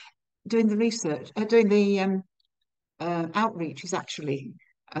team, doing the research, doing the outreach is actually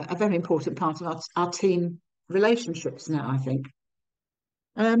a very important part of our team relationships now, I think.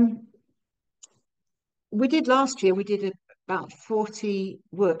 We did last year, we did about 40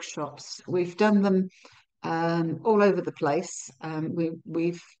 workshops. We've done them all over the place.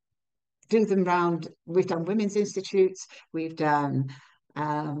 We've do them round, we've done women's institutes, we've done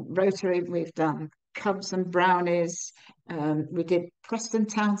Rotary, we've done Cubs and Brownies, we did Preston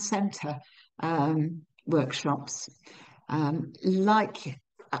Town Centre workshops. I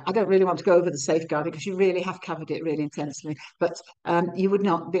don't really want to go over the safeguarding because you really have covered it really intensely, but you would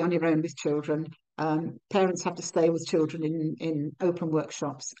not be on your own with children. Parents have to stay with children in open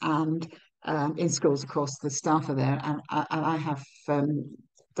workshops, and in schools, of course, the staff are there, and I have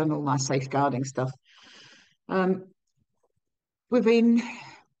done all my safeguarding stuff. We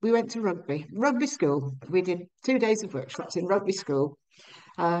went to rugby school. We did 2 days of workshops in rugby school.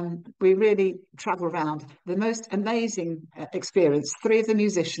 We really travel around. The most amazing experience. 3 of the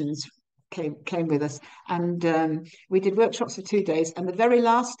musicians came with us, and we did workshops for 2 days. And the very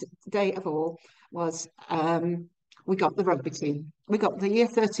last day of all was we got the rugby team. We got the year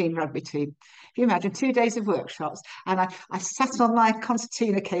 13 rugby team. If you imagine 2 days of workshops, and I sat on my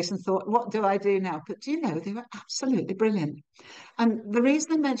concertina case and thought, what do I do now? But do you know, they were absolutely brilliant. And the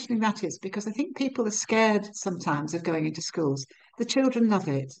reason I'm mentioning that is because I think people are scared sometimes of going into schools. The children love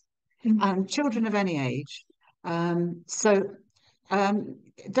it, and children of any age. So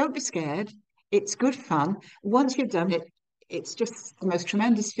don't be scared. It's good fun. Once you've done it, it's just the most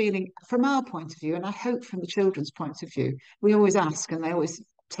tremendous feeling from our point of view, and I hope from the children's point of view. We always ask, and they always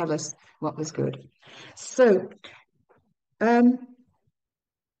tell us what was good. So I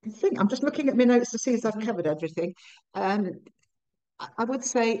think I'm just looking at my notes to see if I've covered everything. I would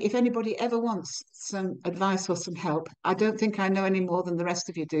say if anybody ever wants some advice or some help, I don't think I know any more than the rest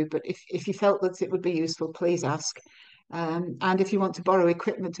of you do, but if you felt that it would be useful, please ask. And if you want to borrow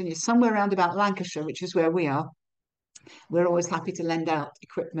equipment and you're somewhere around about Lancashire, which is where we are, we're always happy to lend out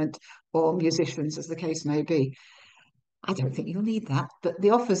equipment or musicians, as the case may be. I don't think you'll need that, but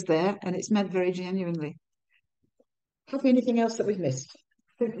the offer's there and it's meant very genuinely. Have we anything else that we've missed?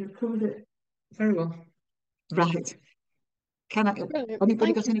 I think you've covered it very well. Right.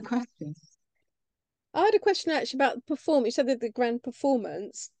 Anybody got any questions? I had a question actually about the performance. You said that the grand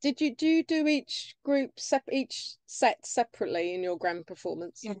performance. Do you do each group each set separately in your grand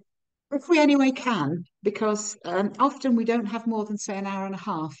performance? Yeah. If we anyway can, because often we don't have more than, say, an hour and a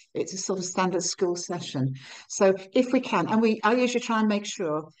half. It's a sort of standard school session. So if we can, and I usually try and make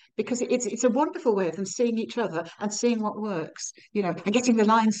sure, because it's a wonderful way of them seeing each other and seeing what works, and getting the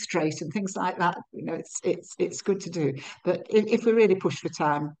lines straight and things like that. It's good to do. But if we really push for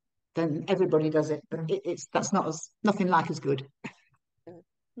time, then everybody does it. But that's nothing like as good.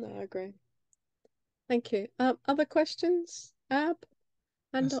 No, I agree. Thank you. Other questions, Ab?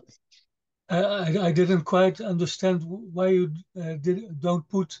 And I didn't quite understand why you don't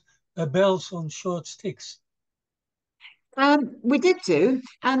put bells on short sticks. We did do,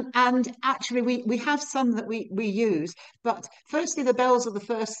 and actually we have some that we use. But firstly, the bells are the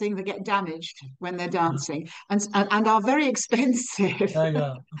first thing that get damaged when they're dancing, and are very expensive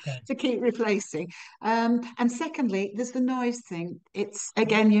Okay. to keep replacing. And secondly, there's the noise thing. It's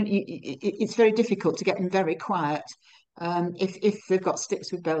again, it's very difficult to get them very quiet. if they've got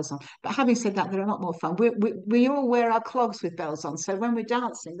sticks with bells on. But having said that, they're a lot more fun. We all wear our clogs with bells on, so when we're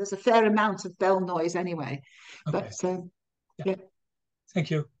dancing, there's a fair amount of bell noise anyway. Okay. But yeah.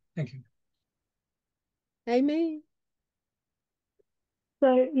 Thank you. Thank you. Amy?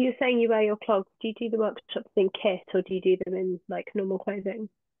 So you're saying you wear your clogs. Do you do the workshops in kit or do you do them in like normal clothing?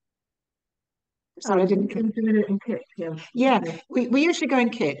 Sorry, I didn't do it in kit. Yeah, we usually go in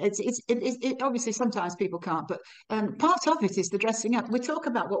kit. It obviously sometimes people can't, but part of it is the dressing up. We talk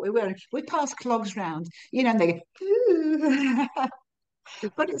about what we're wearing. We pass clogs round, and they go,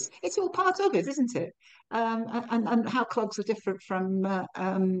 but it's all part of it, isn't it? And how clogs are different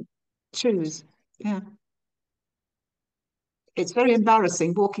from shoes. Yeah, it's very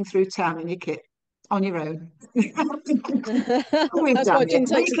embarrassing walking through town in your kit on your own. We've That's why done Jean it.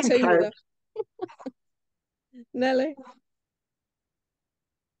 We takes a can tea with cope. her. Nelly?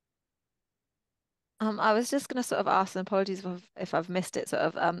 I was just going to sort of ask, and apologies if I've missed it, sort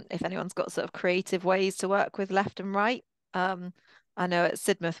of if anyone's got sort of creative ways to work with left and right. I know at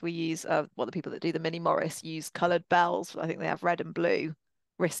Sidmouth we use, the people that do the Mini Morris use coloured bells. I think they have red and blue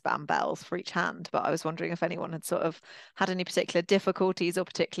wristband bells for each hand. But I was wondering if anyone had sort of had any particular difficulties or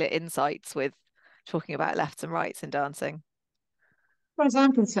particular insights with talking about lefts and rights in dancing. As far as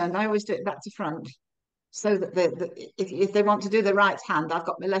I'm concerned, I always do it back to front. So that if they want to do the right hand, I've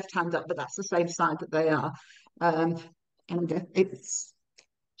got my left hand up, but that's the same side that they are. And it's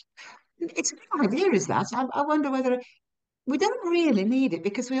a good idea, is that? I wonder whether we don't really need it,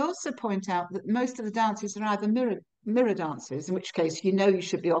 because we also point out that most of the dances are either mirror dances, in which case you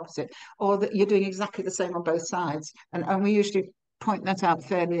should be opposite, or that you're doing exactly the same on both sides. And we usually point that out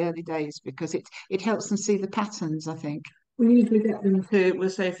fairly early days because it helps them see the patterns, I think. We usually get them to, we'll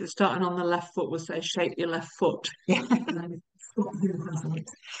say if they're starting on the left foot, we'll say shape your left foot. Yeah. But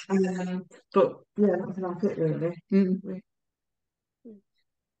yeah, that's about it really.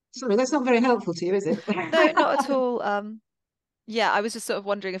 Sorry, that's not very helpful to you, is it? No, not at all. Yeah, I was just sort of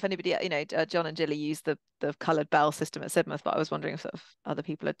wondering if anybody, John and Jilly used the coloured bell system at Sidmouth, but I was wondering if sort of other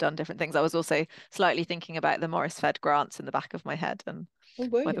people had done different things. I was also slightly thinking about the Morris Fed grants in the back of my head and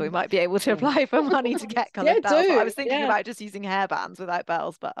whether we might be able to apply for money to get coloured bells. But I was thinking about just using hairbands without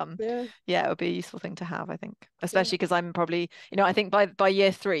bells, but yeah, it would be a useful thing to have, I think, especially because I'm probably, I think by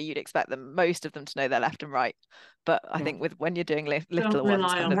year 3 you'd expect most of them to know their left and right. But I think when you're doing little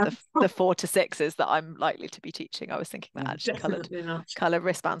ones, kind of the 4 to 6s that I'm likely to be teaching, I was thinking that actually coloured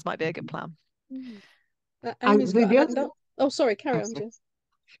wristbands might be a good plan. Amy's got a hand up. Oh, sorry, carry on, Jess.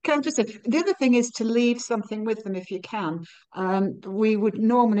 Can I just say, the other thing is to leave something with them if you can. We would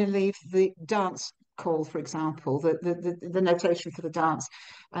normally leave the dance call, for example, the notation for the dance.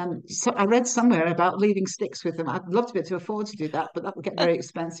 So I read somewhere about leaving sticks with them. I'd love to be able to afford to do that, but that would get very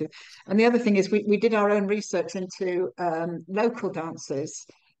expensive. And the other thing is we did our own research into local dances.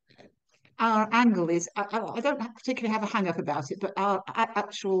 Our angle is, I don't particularly have a hang up about it, but our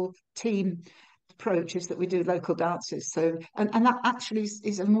actual team approach is that we do local dances. So, and that actually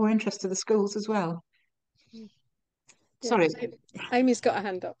is of more interest to the schools as well. Yeah. Sorry. Amy's got a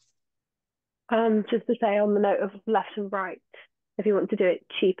hand up. Just to say on the note of left and right, if you want to do it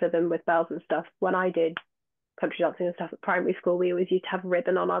cheaper than with bells and stuff, when I did country dancing and stuff at primary school, we always used to have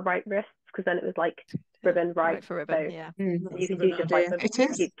ribbon on our right wrists because then it was like ribbon right for ribbon. So yeah, you could do just like a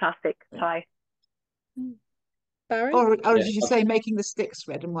cheap plastic tie. Barry? Or did you say making the sticks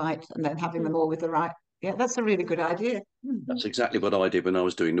red and white and then having them all with the right? Yeah, that's a really good idea. That's exactly what I did when I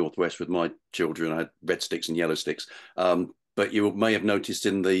was doing Northwest with my children. I had red sticks and yellow sticks. But you may have noticed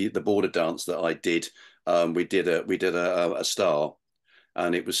in the border dance that I did, we did a star,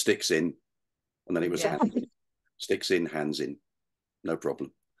 and it was sticks in, and then it was hands in. Sticks in, hands in, no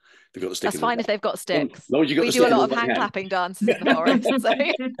problem. They've got the stick. That's fine if they've got sticks. We do a lot of hand clapping dances in the forest, so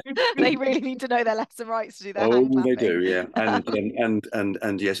they really need to know their lefts and rights to do their hand clapping. They do, yeah.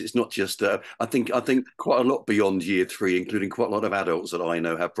 And yes, it's not just. I think quite a lot beyond year 3, including quite a lot of adults that I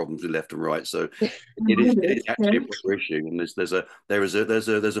know have problems with left and right. So it is actually a proper issue. And there's a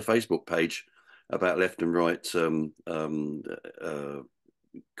Facebook page about left and right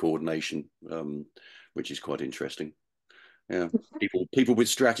coordination, which is quite interesting. Yeah, people with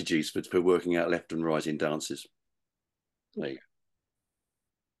strategies for working out left and right in dances. There you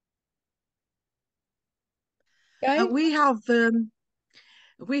go.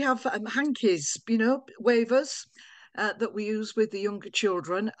 We have hankies, wavers that we use with the younger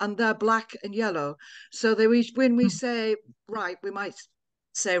children, and they're black and yellow. So when we say right, we might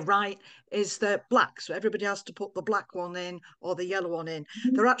say right is the black. So everybody has to put the black one in or the yellow one in.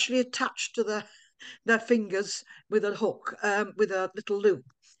 They're actually attached to their fingers with a hook, with a little loop.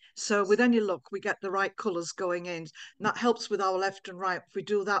 So with any luck, we get the right colours going in. And that helps with our left and right. If we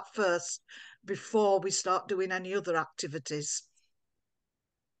do that first before we start doing any other activities.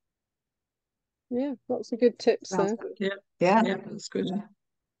 Yeah, lots of good tips there. Yeah, that's good.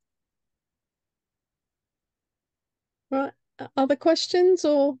 Right. Other questions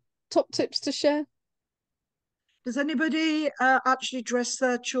or top tips to share? Does anybody actually dress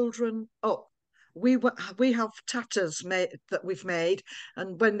their children up? We have tatters that we've made,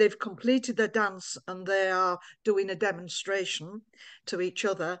 and when they've completed their dance and they are doing a demonstration to each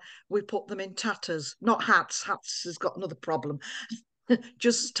other, we put them in tatters, not hats. Hats has got another problem.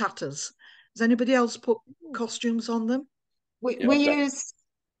 Just tatters. Does anybody else put costumes on them? We Yeah,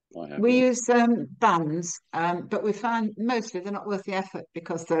 use bands, but we find mostly they're not worth the effort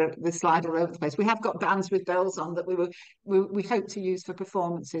because they slide all over the place. We have got bands with bells on that we hope to use for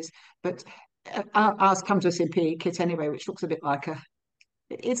performances, but ours come to us in PE kit anyway, which looks a bit like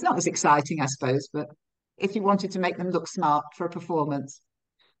it's not as exciting, I suppose, but if you wanted to make them look smart for a performance,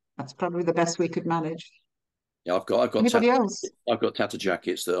 that's probably the best we could manage. Yeah, I've got Anybody else? I've got tatter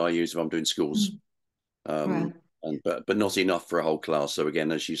jackets that I use if I'm doing schools. Right. But not enough for a whole class. So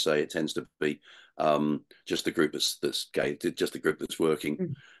again, as you say, it tends to be just the group that's gay, just the group that's working at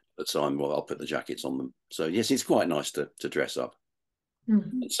the time. Well, I'll put the jackets on them. So yes, it's quite nice to dress up.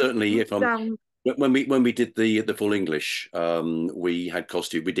 And certainly, if I'm when we did the full English, we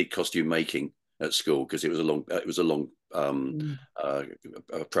did costume making at school because it was a long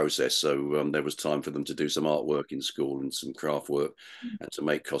process. So there was time for them to do some artwork in school and some craft work, and to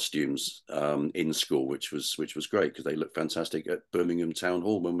make costumes in school, which was great because they looked fantastic at Birmingham Town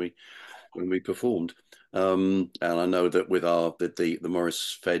Hall when we performed. And I know that with the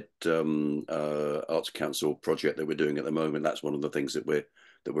Maurice Fed Arts Council project that we're doing at the moment, that's one of the things that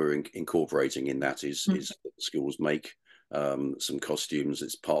we're incorporating in that is that schools make some costumes.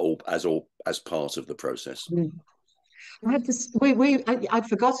 It's as part of the process. I had this. I'd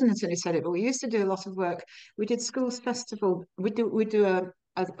forgotten until you said it, but we used to do a lot of work. We did schools festival. We do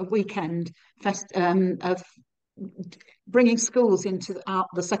a weekend of bringing schools into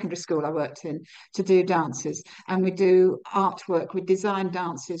the secondary school I worked in to do dances, and we do artwork. We design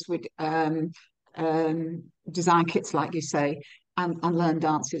dances. We design kits, like you say, and learn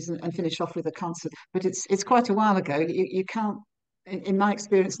dances and finish off with a concert. But it's quite a while ago. You can't. In my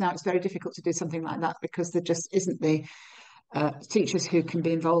experience now, it's very difficult to do something like that because there just isn't the teachers who can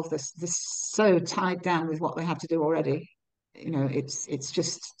be involved. They're so tied down with what they have to do already. You know, it's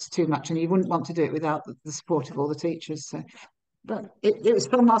just too much, and you wouldn't want to do it without the support of all the teachers. So, but it was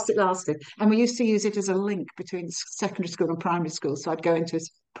fun whilst it lasted, and we used to use it as a link between secondary school and primary school. So I'd go into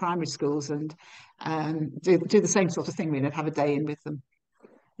primary schools and do the same sort of thing. We'd have a day in with them.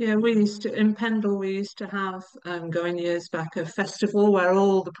 Yeah, in Pendle, we used to have, going years back, a festival where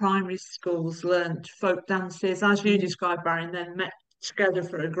all the primary schools learnt folk dances, as you described, Barry, and then met together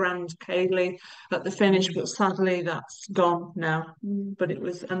for a grand ceilidh at the finish, but sadly that's gone now. But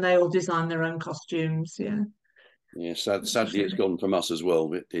and they all designed their own costumes, yeah. Yeah, sadly it's gone from us as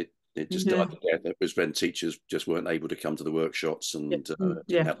well. It just died to death. It was when teachers just weren't able to come to the workshops and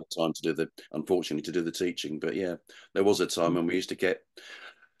didn't have the time unfortunately, to do the teaching. But yeah, there was a time when we used to get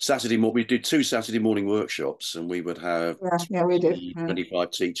we did 2 Saturday morning workshops, and we would have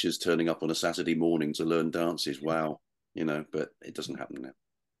 25 teachers turning up on a Saturday morning to learn dances. Wow, but it doesn't happen now.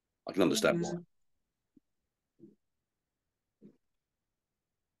 I can understand why.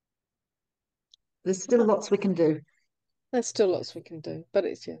 There's still lots we can do. There's still lots we can do, but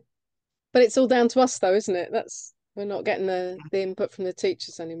it's all down to us, though, isn't it? We're not getting the input from the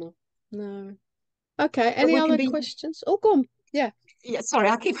teachers anymore. No. Okay. Any other questions? Oh, go on. Yeah. Yeah, sorry,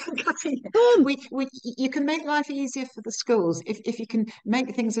 I keep cutting. You can make life easier for the schools if you can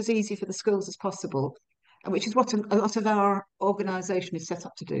make things as easy for the schools as possible, which is what a lot of our organisation is set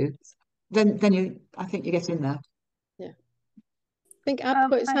up to do. Then I think you get in there. Yeah. I think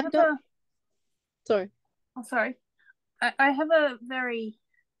Ab put his hand up. Sorry. Oh, sorry. I have a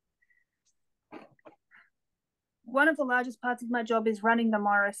one of the largest parts of my job is running the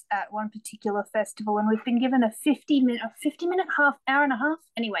Morris at one particular festival, and we've been given a 50-minute, hour and a half,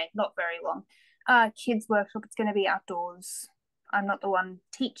 anyway, not very long, kids workshop. It's going to be outdoors. I'm not the one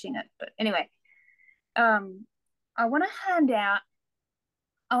teaching it, but anyway, I want to hand out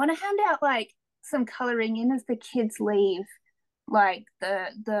like some coloring in as the kids leave, like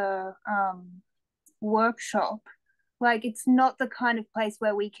the workshop. Like, it's not the kind of place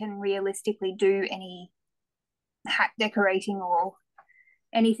where we can realistically do any hat decorating or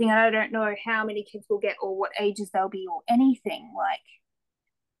anything, and I don't know how many kids will get or what ages they'll be or anything. Like,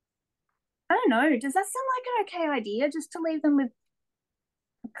 I don't know, does that sound like an okay idea, just to leave them with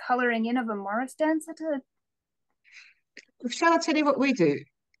a colouring in of a Morris dancer to... Shall I tell you what we do?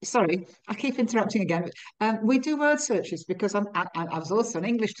 Sorry, I keep interrupting again. But, we do word searches because I was also an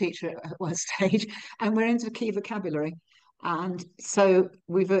English teacher at one stage, and we're into key vocabulary. And so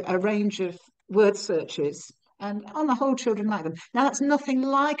we've a range of word searches, and on the whole, children like them. Now, that's nothing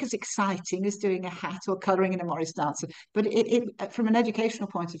like as exciting as doing a hat or colouring in a Morris dancer, but it from an educational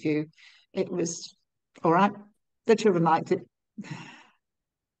point of view, it was all right. The children liked it.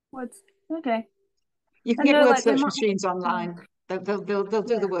 What's okay? You can get word search machines online. They'll do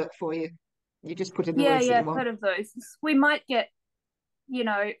the work for you. You just put in the words that you want. I've heard of those. We might get, you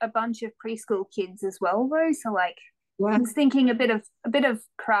know, a bunch of preschool kids as well, though. So like, I was thinking a bit of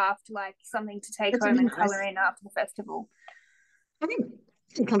craft, like something to take home and colour in after the festival. I think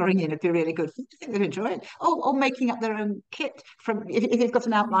colouring in would be really good. I think they'd enjoy it. Or making up their own kit from if they've got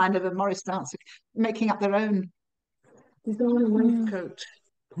an outline of a Morris dancer, making up their own design waistcoat.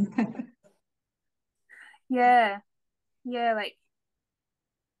 Yeah, like,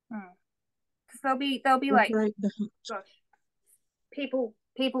 because they'll be like, gosh, people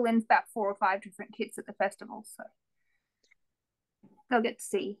in about 4 or 5 different kits at the festival, so they'll get to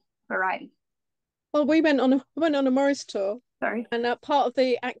see variety. Well, we went on a Morris tour. Sorry. And part of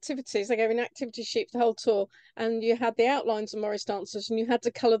the activities, they gave an activity sheet for the whole tour, and you had the outlines of Morris dancers, and you had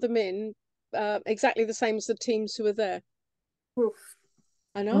to colour them in exactly the same as the teams who were there. Oof.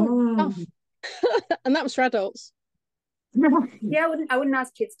 I know. And that was for adults. Yeah, I wouldn't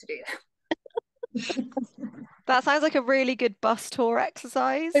ask kids to do that. That sounds like a really good bus tour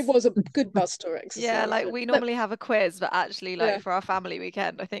exercise. It was a good bus tour exercise. Yeah, like we normally have a quiz, but actually, like for our family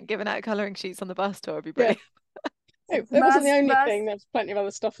weekend, I think giving out colouring sheets on the bus tour would be brilliant. Yeah. It wasn't the only thing. There's plenty of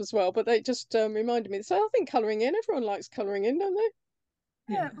other stuff as well, but they just reminded me. So I think colouring in. Everyone likes colouring in, don't they?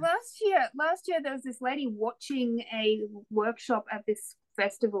 Yeah. Last year there was this lady watching a workshop at this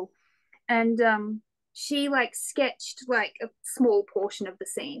festival, and she like sketched like a small portion of the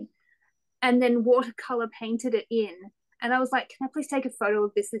scene, and then watercolor painted it in. And I was like, "Can I please take a photo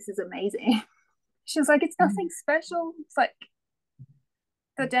of this? This is amazing." She was like, "It's nothing special." It's like,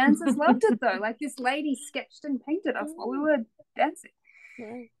 the dancers loved it though. Like this lady sketched and painted us while we were dancing.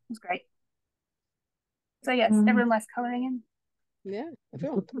 It was great. So yes, everyone likes colouring in. Yeah,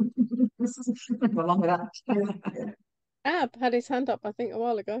 everyone. Along with that. Ab had his hand up, I think, a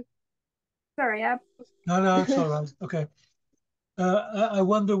while ago. Sorry, Ab. No, it's all right. Okay. I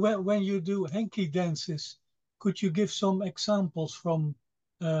wonder when you do hanky dances, could you give some examples from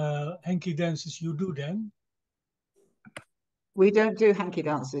hanky dances you do then? We don't do hanky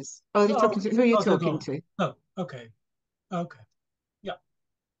dances. Oh, who are you talking to? Oh, okay. Yeah.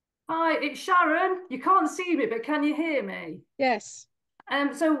 Hi, it's Sharon. You can't see me, but can you hear me? Yes.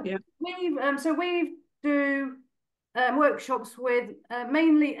 We do workshops with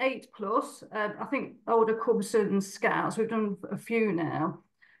mainly 8+. I think older Cubs and Scouts. We've done a few now.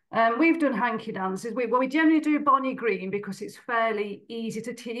 We've done hanky dances. We generally do Bonnie Green because it's fairly easy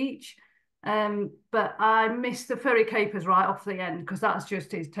to teach. But I missed the furry capers right off the end because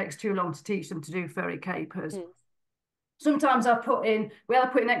it takes too long to teach them to do furry capers. Sometimes we either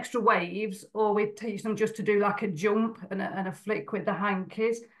put in extra waves, or we teach them just to do like a jump and a flick with the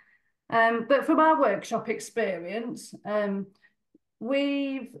hankies. But from our workshop experience,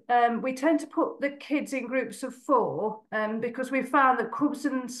 we tend to put the kids in groups of 4 because we've found that Cubs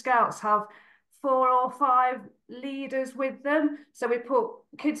and Scouts have 4 or 5 leaders with them. So we put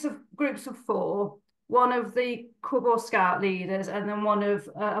groups of 4, one of the Cub or Scout leaders, and then one of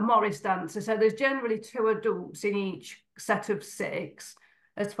a Morris dancer. So there's generally 2 adults in each set of 6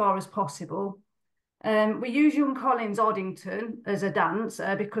 as far as possible. We use Young Collins Oddington as a dance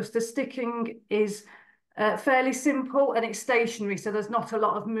because the sticking is fairly simple and it's stationary, so there's not a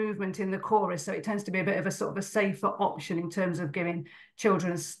lot of movement in the chorus, so it tends to be a bit of a sort of a safer option in terms of giving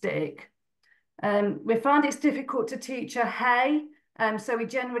children a stick. We find it's difficult to teach a hey, so we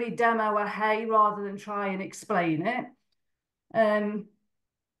generally demo a hey rather than try and explain it.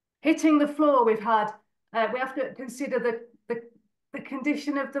 Hitting the floor, we have to consider the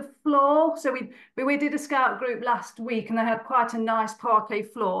condition of the floor. So we did a scout group last week and they had quite a nice parquet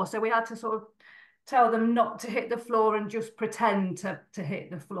floor, so we had to sort of tell them not to hit the floor and just pretend to hit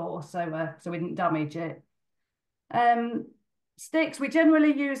the floor, so we didn't damage it. Sticks, we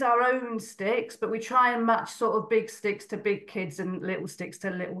generally use our own sticks, but we try and match sort of big sticks to big kids and little sticks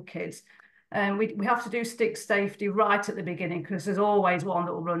to little kids. We have to do stick safety right at the beginning because there's always one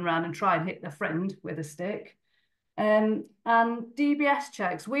that will run around and try and hit the friend with a stick. And DBS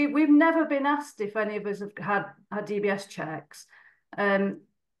checks. We've never been asked if any of us have had DBS checks.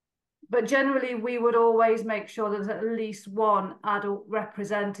 But generally, we would always make sure there's at least one adult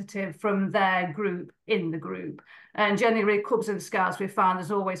representative from their group in the group. And generally, Cubs and Scouts, we found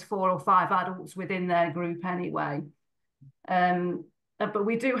there's always 4 or 5 adults within their group anyway. But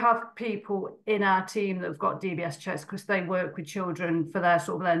we do have people in our team that have got DBS checks because they work with children for their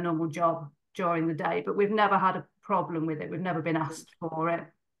sort of their normal job during the day. But we've never had a problem with it. We've never been asked for it.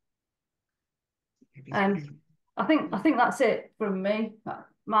 And I think that's it from me.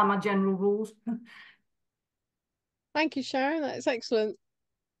 My general rules. Thank you, Sharon. That's excellent.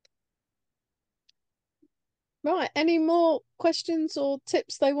 Right, any more questions or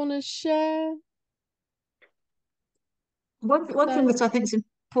tips they want to share? One thing that I think is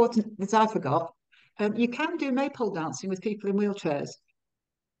important that I forgot, you can do maypole dancing with people in wheelchairs.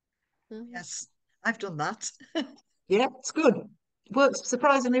 Yes, I've done that. Yeah, it's good. It works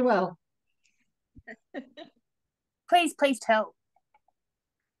surprisingly well. Please tell.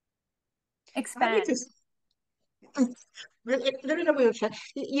 Expand. They're in a wheelchair.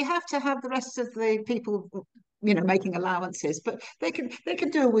 You have to have the rest of the people, making allowances, but they can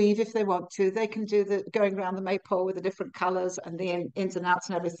do a weave if they want to. They can do the going around the maypole with the different colours and the ins and outs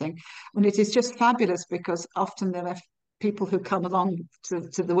and everything. And it is just fabulous because often people who come along to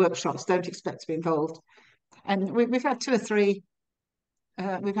the workshops don't expect to be involved. And we've had 2 or 3.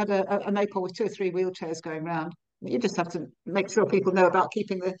 We've had a maypole with 2 or 3 wheelchairs going around. You just have to make sure people know about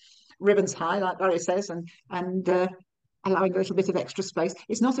keeping the ribbons high, like Barry says, and allowing a little bit of extra space.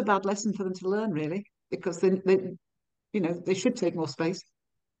 It's not a bad lesson for them to learn, really, because they should take more space.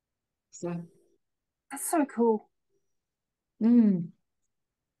 So that's so cool.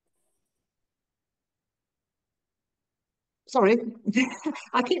 Sorry,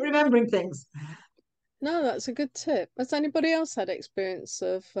 I keep remembering things. No, that's a good tip. Has anybody else had experience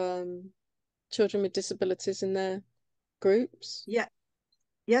of children with disabilities in their groups? Yeah.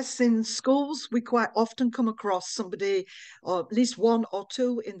 Yes, in schools, we quite often come across somebody, or at least 1 or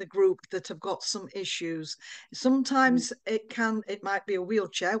 2 in the group that have got some issues. Sometimes it might be a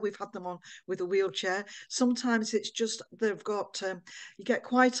wheelchair. We've had them on with a wheelchair. Sometimes it's just they've got, you get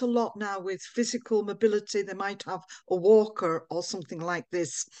quite a lot now with physical mobility. They might have a walker or something like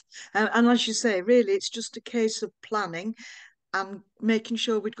this. And as you say, really, it's just a case of planning and making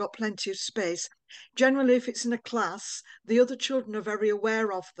sure we've got plenty of space. Generally, if it's in a class, the other children are very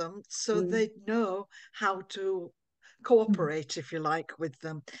aware of them, so they know how to cooperate, if you like, with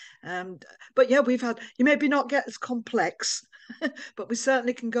them. But yeah, you maybe not get as complex, but we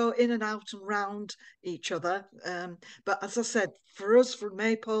certainly can go in and out and round each other. But as I said, for us, for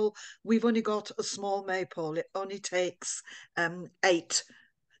Maypole, we've only got a small Maypole. It only takes 8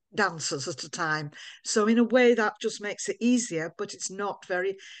 dancers at a time, so in a way that just makes it easier, but it's not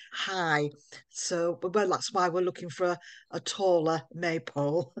very high. So well, that's why we're looking for a taller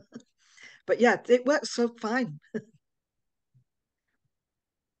maypole. But yeah, it works so fine.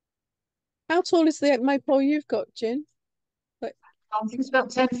 How tall is the maypole you've got, Jen? I think it's about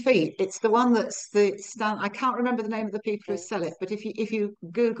 10 feet. It's the one that's the stand. I can't remember the name of the people who sell it, but if you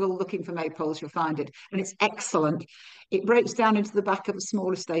Google looking for maypoles, you'll find it, and it's excellent. It breaks down into the back of a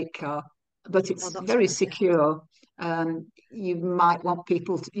small estate car, but it's very secure. You might want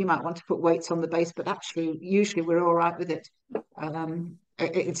to put weights on the base, but actually, usually we're all right with it.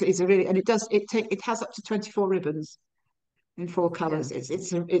 It's a really, and it has up to 24 ribbons in 4 colours.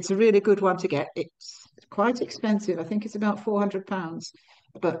 It's a really good one to get. It's quite expensive. I think it's about £400,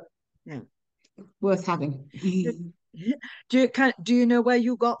 but worth having. Do you know where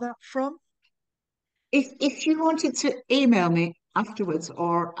you got that from? If you wanted to email me afterwards,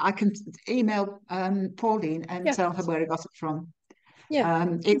 or I can email Pauline and tell her where I got it from. Yeah,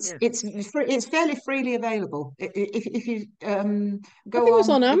 it's fairly freely available. If you go on, I think it was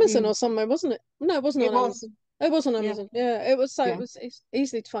on Amazon or somewhere, wasn't it? No, it wasn't on Amazon. It was on Amazon. Yeah, it was. So it was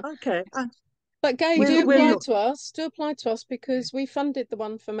easily to find. Okay. But Gay, do apply to us. Do apply to us because we funded the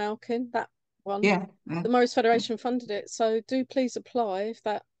one for Malkin. That one. Yeah. The Morris Federation funded it. So do please apply if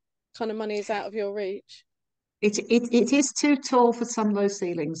that kind of money is out of your reach. It is too tall for some low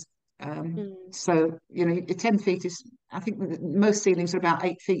ceilings. So 10 feet is. I think most ceilings are about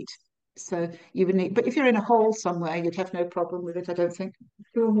 8 feet. So you would need, but if you're in a hall somewhere, you'd have no problem with it, I don't think.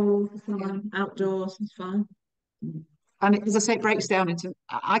 Outdoors is fine. And as I say, it breaks down into.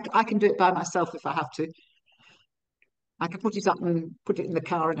 I can do it by myself if I have to. I can put it up and put it in the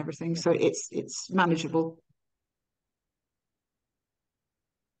car and everything, so it's manageable.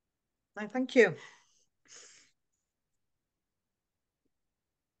 Thank you.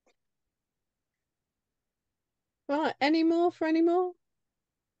 Right, any more?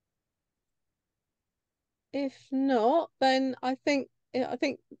 If not, then I think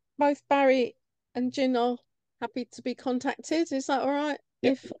both Barry and Jin are happy to be contacted. Is that all right?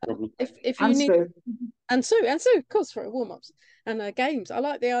 Yep, If you need, and Sue, of course, for warm-ups and games. I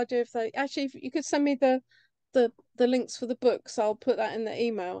like the idea of actually, if you could send me the links for the books, I'll put that in the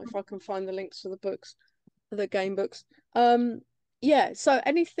email if I can find the links for the books, for the game books. Yeah, so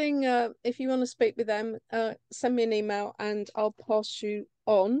anything, if you want to speak with them, send me an email and I'll pass you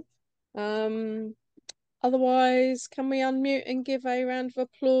on. Otherwise, can we unmute and give a round of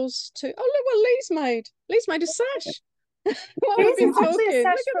applause to, oh, look what Lee's made a sash. What we've been talking. A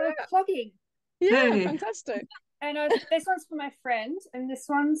sash look for at that. clogging. Yeah, fantastic. And this one's for my friend and this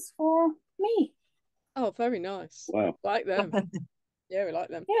one's for me. Oh, very nice. Wow. Like them. Yeah, we like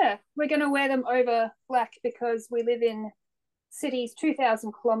them. Yeah, we're going to wear them over black because we live in cities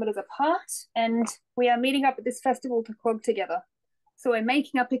 2,000 kilometers apart and we are meeting up at this festival to clog together. So we're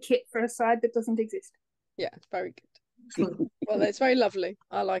making up a kit for a side that doesn't exist. Yeah, very good. Well, it's very lovely.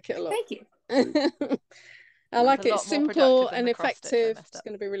 I like it a lot. Thank you. I like it simple and effective. It's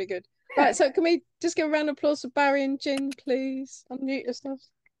going to be really good. Yeah. Right, so can we just give a round of applause for Barry and Jin, please? Unmute yourself.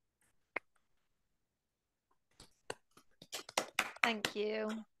 Thank you.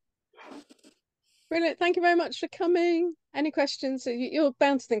 Brilliant. Thank you very much for coming. Any questions? You're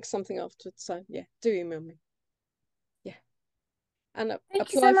bound to think of something afterwards. So, yeah, do email me. Yeah. And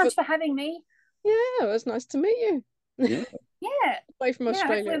thank you so much for having me. Yeah, it was nice to meet you. Yeah. Yeah. Away from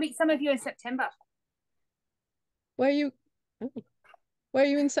Australia. Hopefully I'll meet some of you in September. Where are you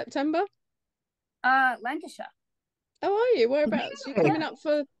in September? Lancashire. Oh, are you? Whereabouts? You're coming up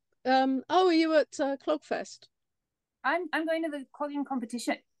for are you at Clogfest? I'm going to the clogging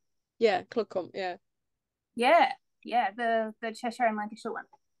competition. Yeah, Clog Comp, yeah. Yeah, the Cheshire and Lancashire one.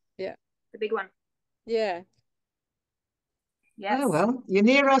 Yeah. The big one. Yeah. Yes. Oh well, you're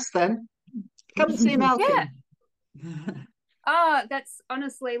near us then. Come and see Malcolm. Yeah. That's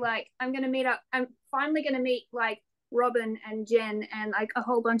honestly like I'm finally gonna meet like Robin and Jen and like a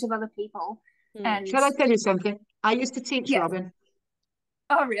whole bunch of other people. And shall I tell you something? I used to teach Robin.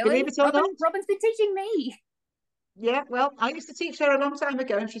 Oh really? Believe it or not? Robin's been teaching me. Yeah, well, I used to teach her a long time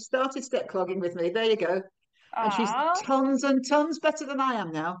ago and she started step clogging with me. There you go. And she's tons and tons better than I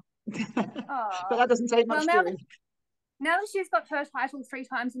am now. But that doesn't take much doing. Now that she's got her title 3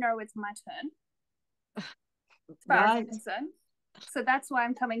 times in a row, it's my turn. As far as I'm concerned. So that's why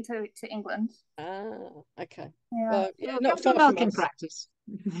I'm coming to England. Okay. Yeah. Well, not for Malcolm practice.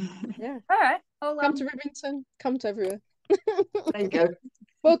 Yeah. All right. Come to Rivington. Come to everywhere. There you go.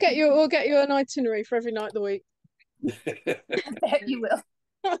 We'll get you an itinerary for every night of the week. I bet you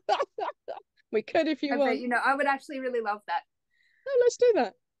will. We could if you want. Bet, I would actually really love that. Oh, let's do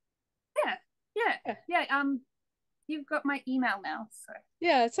that. Yeah. You've got my email now, so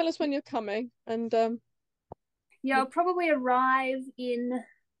yeah. Tell us when you're coming, and I'll probably arrive in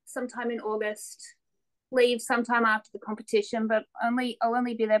sometime in August. Leave sometime after the competition, but I'll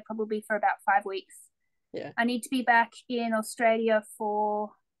only be there probably for about 5 weeks. Yeah. I need to be back in Australia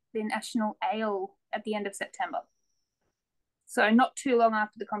for the National Ale at the end of September. So not too long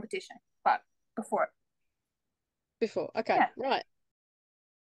after the competition, but before it. Okay. Yeah. Right.